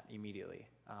jump on that immediately.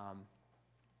 There's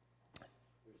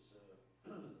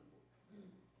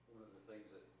one of the things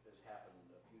that has happened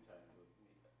a few times with me.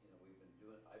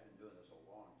 I've been doing this a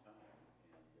long time,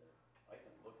 and I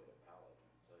can look at a pallet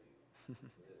and tell you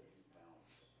within a few pounds,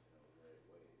 what it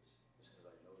weighs, just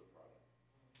because I know the product.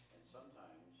 And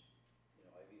sometimes,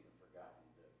 I've even forgotten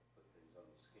to put things on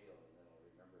the scale, and then I'll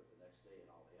remember it the next day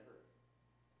and I'll enter it.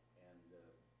 And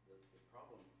the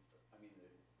problem, the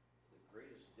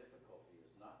greatest difficulty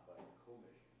is not by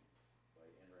commission, by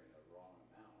entering a wrong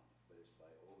amount, but it's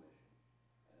by omission,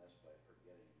 and that's by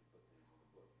forgetting to put things in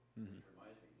the book. Mm-hmm. Which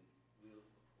reminds me, did we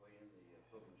weigh in the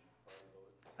commission prior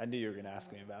load? I knew you were going to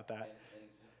ask me about that.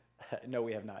 And No,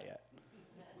 we have not yet.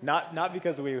 Not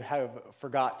because we have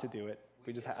forgot to do it.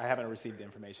 We just I haven't received the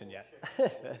information yet. And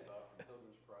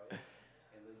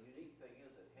the unique thing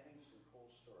is that Henningsen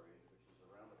Cold Storage, which is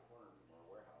around the corner from our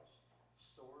warehouse,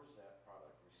 stores that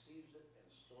product, receives it and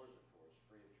stores it for us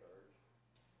free of charge,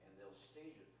 and they'll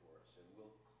stage it for us, and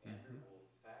Andrew will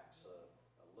fax a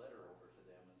letter over to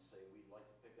them and say, we'd like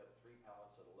to pick up 3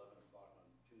 pallets at 11 o'clock on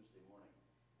Tuesday morning,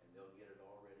 and they'll get it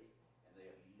all ready, and they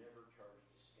have never charged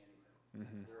us anything.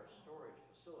 Mm-hmm. They're a storage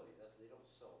facility. They don't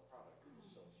sell product, they just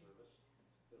sell service.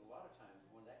 But a lot of times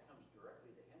when that comes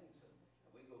directly to Henningsen and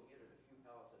we go get it a few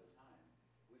pallets at a time,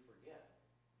 we forget,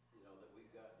 that we've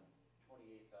gotten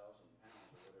 28,000 pounds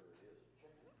or whatever it is of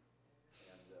chicken.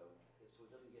 And so it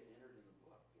doesn't get entered in the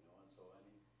book, And so,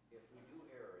 if we do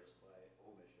err, it's by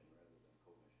omission rather than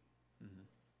commission. Mm-hmm.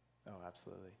 Oh,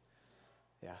 absolutely.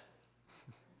 Yeah.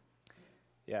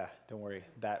 Yeah, don't worry.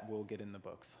 That will get in the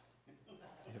books.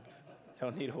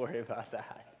 Don't need to worry about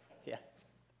that. Yes.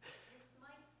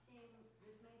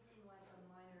 This may seem like a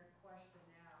minor question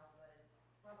now, but it's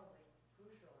probably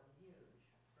crucial and huge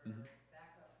for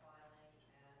backup filing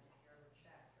and if you're ever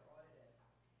checked or audited.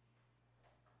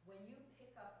 When you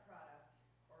pick up product,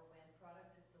 or when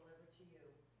product is delivered to you,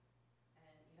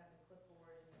 and you have the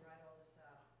clipboard and you write all this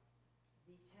up,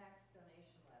 the tax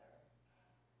donation letter,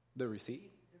 The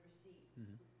receipt? the receipt,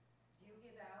 Mm-hmm. do you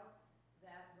give out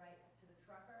that right to the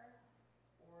trucker,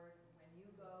 or when you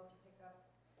go to pick up,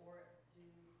 or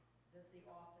does the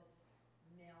office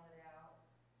mail it out,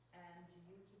 and do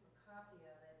you keep a copy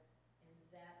of it in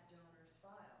that donor's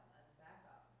file as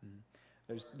backup?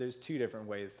 There's 2 different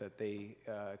ways that they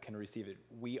can receive it.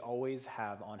 We always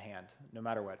have on hand, no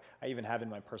matter what. I even have in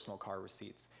my personal car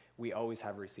receipts. We always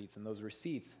have receipts, and those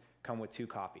receipts come with 2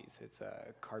 copies. It's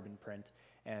a carbon print,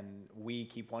 and we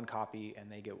keep 1 copy,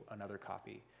 and they get another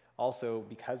copy. Also,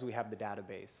 because we have the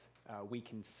database, we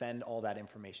can send all that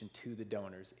information to the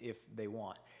donors if they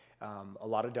want. A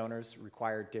lot of donors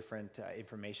require different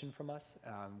information from us.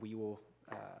 We will,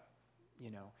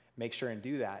 make sure and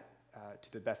do that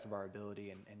to the best of our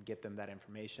ability and get them that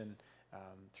information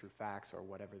through fax or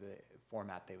whatever the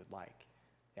format they would like.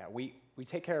 Yeah, we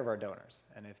take care of our donors,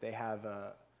 and if they have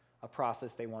a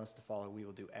process they want us to follow, we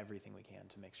will do everything we can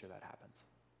to make sure that happens.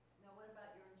 Now, what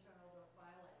about your internal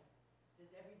filing? Does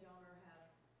every donor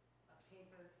have a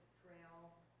paper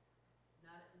trail,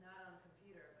 not on a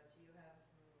computer, but do you have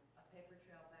a paper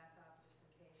trail backup just in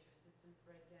case your systems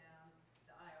break down?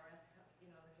 The IRS comes,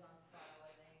 there's on spot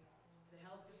editing. The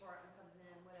health department comes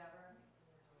in, whatever.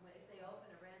 If they open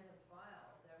a random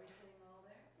file, is everything all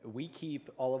there? We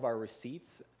keep all of our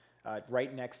receipts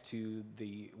right next to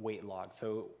the weight log.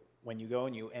 So when you go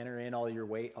and you enter in all your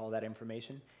weight, all that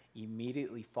information,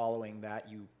 immediately following that,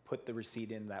 you put the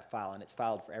receipt in that file, and it's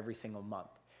filed for every single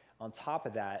month. On top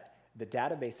of that, the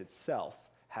database itself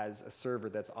has a server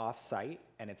that's off-site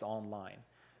and it's online.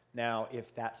 Now,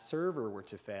 if that server were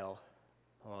to fail,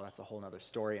 well, that's a whole other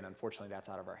story, and unfortunately that's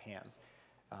out of our hands.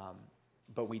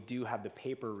 But we do have the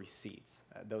paper receipts,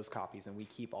 those copies, and we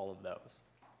keep all of those.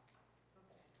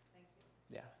 Okay, thank you.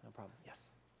 Yeah, no problem. Yes?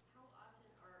 How often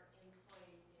are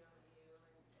employees, you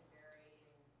and Barry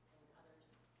and others,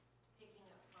 picking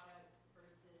up product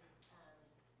versus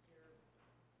your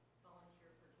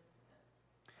volunteer participants?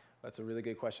 That's a really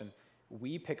good question.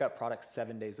 We pick up products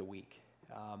 7 days a week.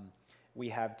 We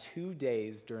have 2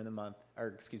 days during the month,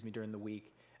 during the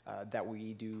week, that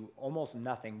we do almost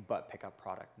nothing but pick up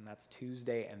product, and that's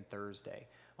Tuesday and Thursday.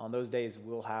 On those days,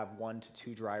 we'll have 1 to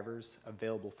 2 drivers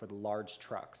available for the large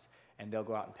trucks, and they'll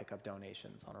go out and pick up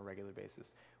donations on a regular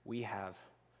basis. We have,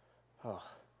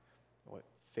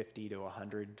 50 to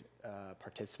 100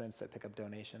 participants that pick up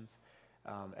donations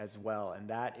as well, and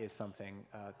that is something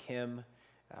Kim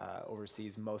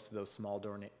oversees most of those small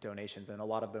donations, and a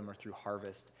lot of them are through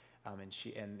Harvest.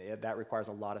 That requires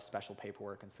a lot of special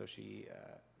paperwork, and so she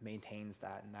maintains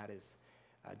that, and that is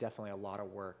definitely a lot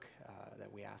of work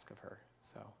that we ask of her.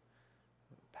 So,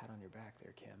 pat on your back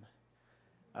there,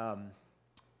 Kim.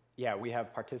 Yeah, we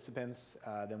have participants,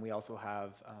 then we also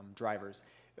have drivers.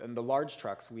 In the large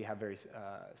trucks, we have very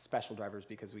special drivers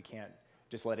because we can't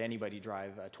just let anybody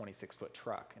drive a 26-foot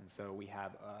truck, and so we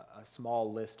have a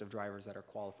small list of drivers that are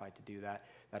qualified to do that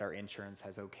our insurance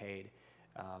has okayed.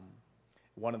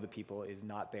 One of the people is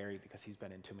not Barry because he's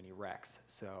been in too many wrecks,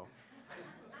 so.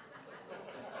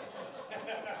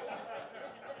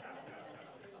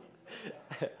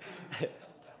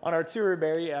 On our tour,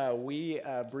 Barry, we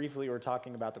briefly were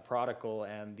talking about the prodigal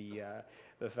and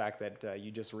the fact that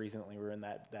you just recently were in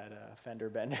that fender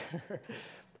bender.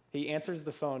 He answers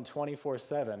the phone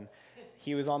 24/7.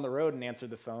 He was on the road and answered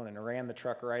the phone and ran the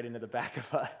truck right into the back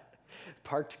of a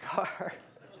parked car.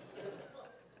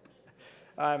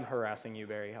 I'm harassing you,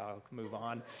 Barry. I'll move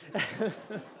on.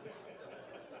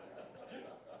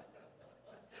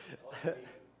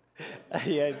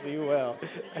 Yes, you will.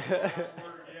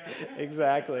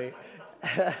 Exactly.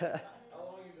 How long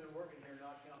have you been working here,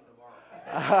 not counting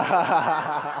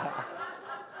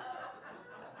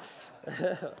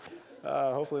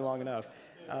tomorrow? Hopefully long enough.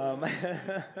 Everybody has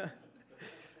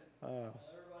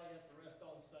to rest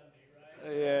on Sunday,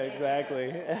 right? Yeah, exactly.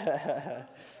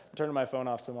 I'm turning my phone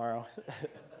off tomorrow.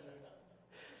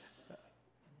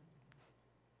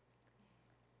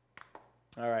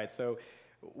 All right, so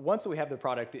once we have the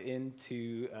product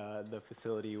into the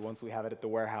facility, once we have it at the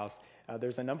warehouse,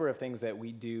 there's a number of things that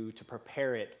we do to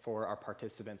prepare it for our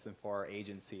participants and for our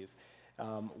agencies.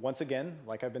 Once again,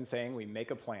 like I've been saying, we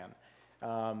make a plan.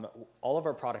 All of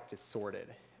our product is sorted.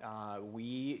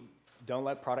 We don't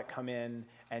let product come in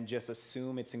and just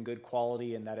assume it's in good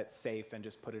quality and that it's safe and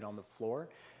just put it on the floor.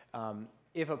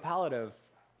 If a pallet of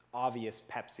obvious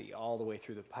Pepsi all the way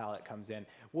through the pallet comes in,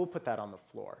 we'll put that on the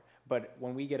floor. But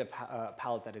when we get a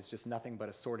pallet that is just nothing but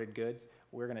assorted goods,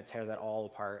 we're going to tear that all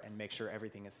apart and make sure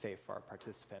everything is safe for our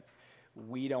participants.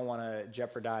 We don't want to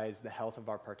jeopardize the health of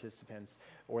our participants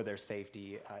or their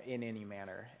safety in any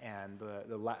manner. And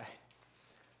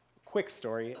quick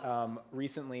story,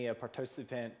 recently a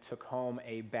participant took home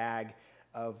a bag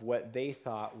of what they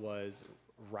thought was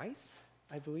rice,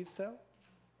 I believe so?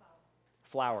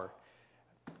 Flour.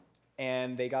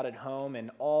 And they got it home,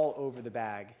 and all over the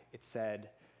bag it said,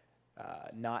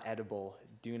 not edible,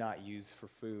 do not use for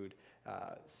food.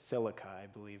 Silica, I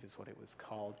believe is what it was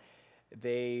called.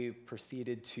 They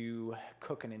proceeded to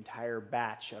cook an entire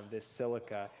batch of this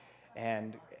silica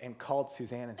and called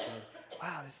Suzanne and said,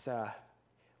 wow, this,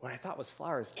 what I thought was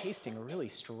flour is tasting really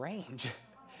strange.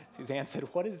 Suzanne said,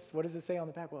 what does it say on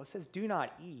the back? Well, it says do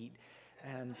not eat,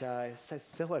 and it says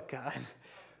silica.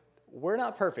 we're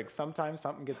not perfect. Sometimes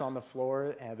something gets on the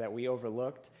floor that we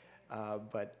overlooked,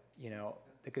 but you know,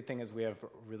 the good thing is we have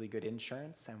really good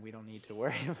insurance and we don't need to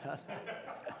worry about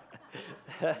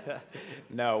that.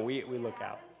 No, we look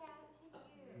out.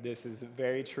 This is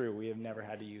very true. We have never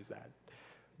had to use that.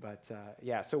 But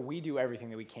yeah, so we do everything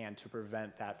that we can to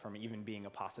prevent that from even being a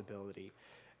possibility.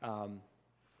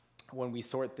 When we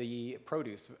sort the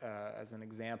produce, as an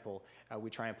example, we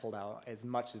try and pull out as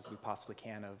much as we possibly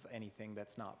can of anything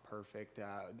that's not perfect,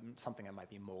 something that might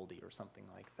be moldy or something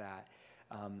like that.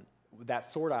 That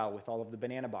sort out with all of the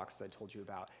banana boxes I told you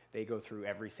about, they go through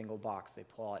every single box. They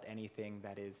pull out anything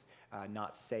that is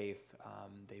not safe.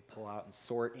 They pull out and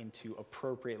sort into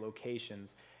appropriate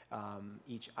locations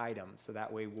each item, so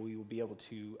that way we will be able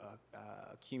to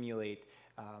accumulate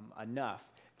enough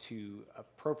to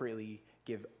appropriately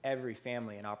give every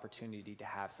family an opportunity to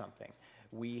have something.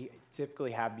 We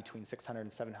typically have between 600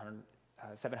 and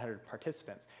 700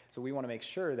 participants, so we want to make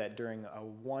sure that during a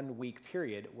 1 week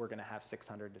period, we're going to have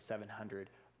 600 to 700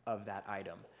 of that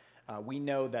item. We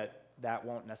know that that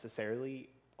won't necessarily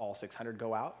all 600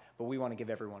 go out, but we want to give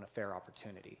everyone a fair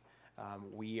opportunity.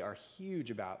 We are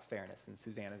huge about fairness, and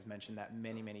Suzanne has mentioned that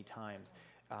many, many times,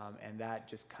 and that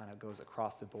just kind of goes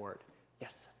across the board.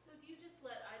 Yes? So do you just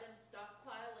let items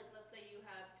stockpile? Like, let's say you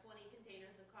have 20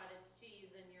 containers of cottage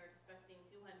cheese and you're expecting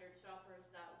 200 shoppers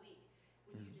that week.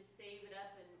 Would you just save it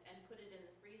up and put it in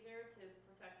the freezer to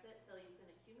protect it till you can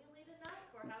accumulate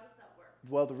enough, or how does that work?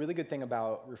 Well, the really good thing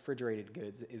about refrigerated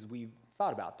goods is we've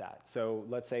thought about that. So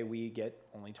let's say we get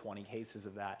only 20 cases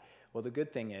of that. Well, the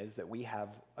good thing is that we have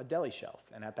a deli shelf,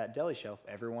 and at that deli shelf,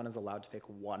 everyone is allowed to pick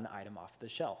one item off the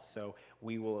shelf. So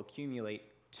we will accumulate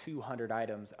 200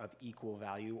 items of equal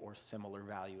value or similar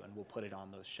value, and we'll put it on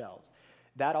those shelves.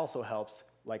 That also helps,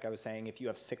 like I was saying, if you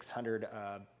have 600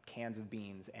 cans of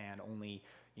beans and only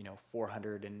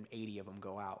 480 of them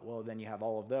go out, well, then you have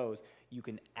all of those. You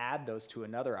can add those to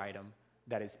another item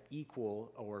that is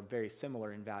equal or very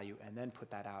similar in value, and then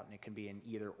put that out, and it can be an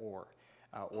either or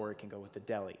it can go with the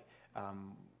deli.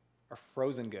 Our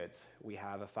frozen goods, we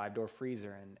have a 5-door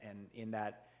freezer, and in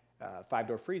that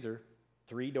 5-door freezer,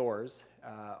 3 doors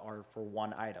are for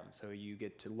one item. So you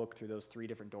get to look through those 3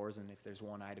 different doors, and if there's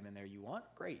one item in there you want,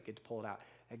 great, you get to pull it out.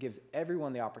 It gives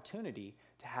everyone the opportunity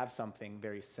to have something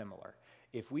very similar.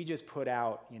 If we just put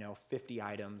out 50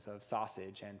 items of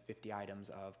sausage and 50 items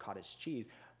of cottage cheese,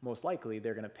 most likely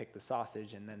they're going to pick the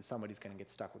sausage, and then somebody's going to get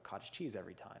stuck with cottage cheese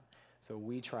every time. So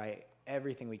we try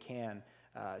everything we can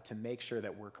to make sure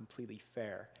that we're completely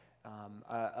fair.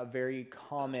 A very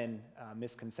common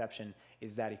misconception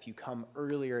is that if you come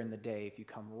earlier in the day, if you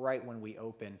come right when we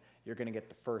open, you're going to get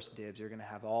the first dibs. You're going to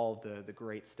have all the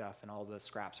great stuff, and all the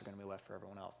scraps are going to be left for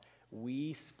everyone else.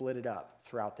 We split it up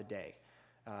throughout the day.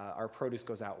 Our produce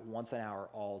goes out once an hour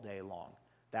all day long.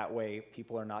 That way,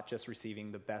 people are not just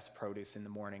receiving the best produce in the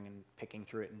morning and picking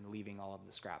through it and leaving all of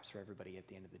the scraps for everybody at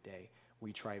the end of the day.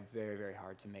 We try very, very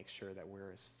hard to make sure that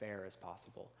we're as fair as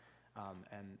possible.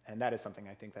 And that is something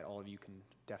I think that all of you can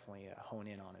definitely hone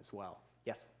in on as well.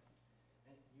 Yes?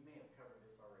 And you may have covered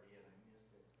this already and I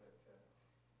missed it, but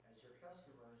as your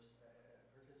customers,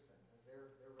 participants, as they're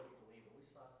ready to leave, and we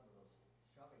saw some of those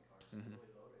shopping carts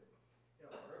really loaded.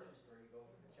 At the grocery store, you go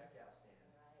from the checkout stand.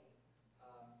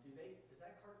 Does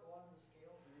that cart go onto the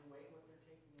scale? Do they weigh what they're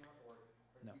taking out, or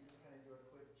do No. you just kind of do a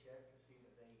quick check to see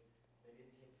that they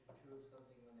didn't take 2 of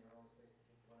something when they were only supposed to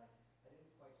take 1? I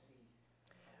didn't quite see.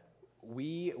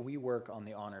 We work on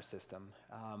the honor system.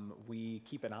 We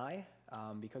keep an eye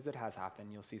because it has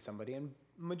happened. You'll see somebody, and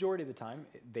majority of the time,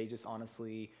 they just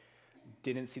honestly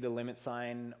didn't see the limit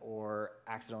sign or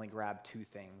accidentally grabbed 2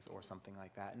 things or something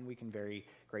like that. And we can very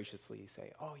graciously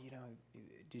say, oh,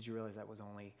 did you realize that was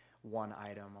only 1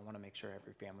 item? I want to make sure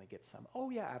every family gets some. Oh,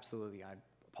 yeah, absolutely. I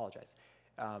apologize.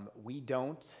 We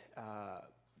don't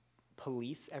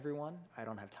police everyone. I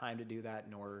don't have time to do that,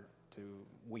 nor do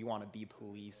we want to be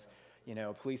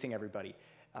policing everybody.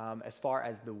 As far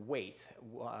as the weight,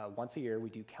 once a year we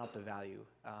do count the value.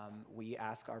 We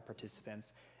ask our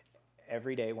participants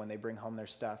every day when they bring home their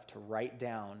stuff to write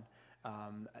down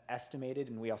estimated,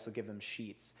 and we also give them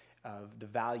sheets of the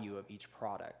value of each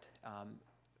product.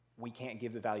 We can't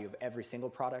give the value of every single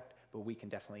product, but we can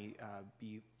definitely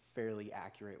be fairly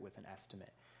accurate with an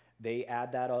estimate. They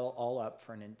add that all up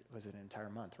for an entire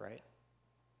month, right?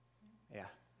 Yeah.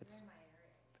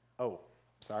 Oh,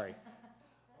 sorry.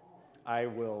 I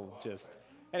will just,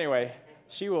 anyway,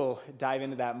 she will dive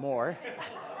into that more.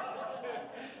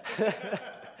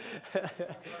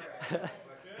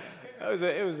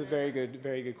 It was a very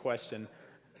good question.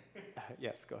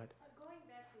 Yes, go ahead. Going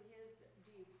back to his,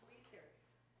 do you police her?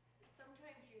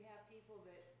 Sometimes you have people people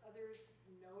that others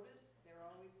notice, they're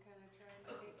always kind of trying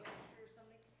to take after or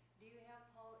something. Do you have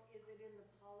is it in the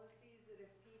policies that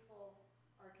if people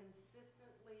are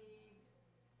consistently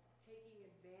taking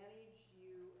advantage,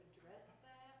 you address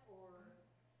that, or?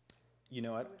 You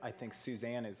know what? I think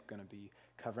Suzanne is going to be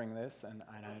covering this, and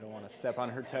I don't want to step on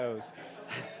her toes.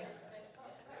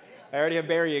 I already have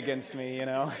Barry against me, you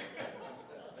know.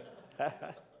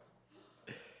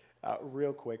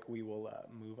 Real quick, we will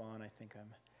move on. I think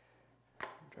I'm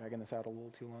dragging this out a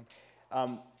little too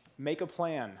long. Make a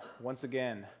plan, once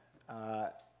again.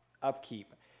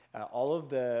 Upkeep. All of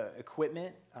the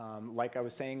equipment, like I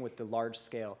was saying with the large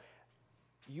scale,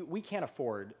 we can't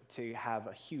afford to have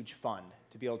a huge fund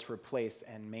to be able to replace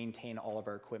and maintain all of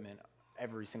our equipment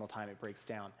every single time it breaks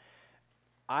down.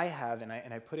 I have, and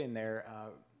I put in there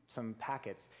some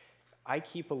packets. I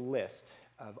keep a list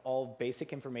of all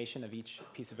basic information of each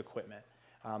piece of equipment,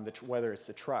 whether it's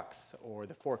the trucks or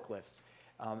the forklifts.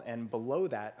 And below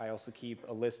that, I also keep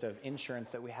a list of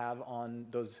insurance that we have on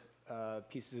those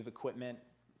pieces of equipment,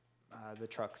 the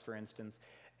trucks, for instance,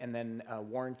 and then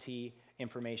warranty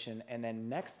information. And then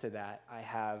next to that, I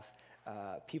have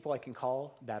people I can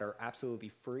call that are absolutely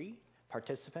free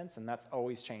participants, and that's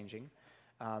always changing.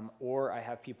 Or I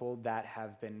have people that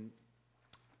have been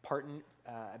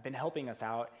helping us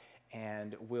out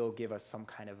and will give us some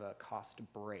kind of a cost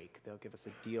break. They'll give us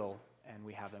a deal, and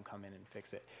we have them come in and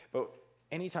fix it. But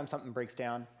anytime something breaks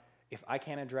down, if I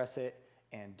can't address it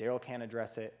and Daryl can't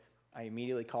address it, I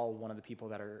immediately call one of the people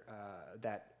that are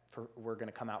we're going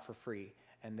to come out for free.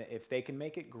 And if they can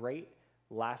make it, great.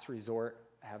 Last resort,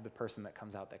 have the person that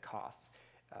comes out that costs.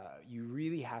 You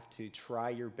really have to try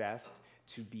your best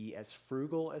to be as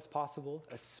frugal as possible,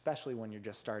 especially when you're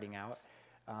just starting out.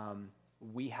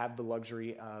 We have the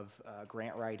luxury of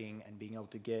grant writing and being able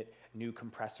to get new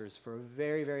compressors for a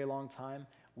very, very long time.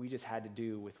 We just had to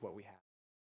do with what we have.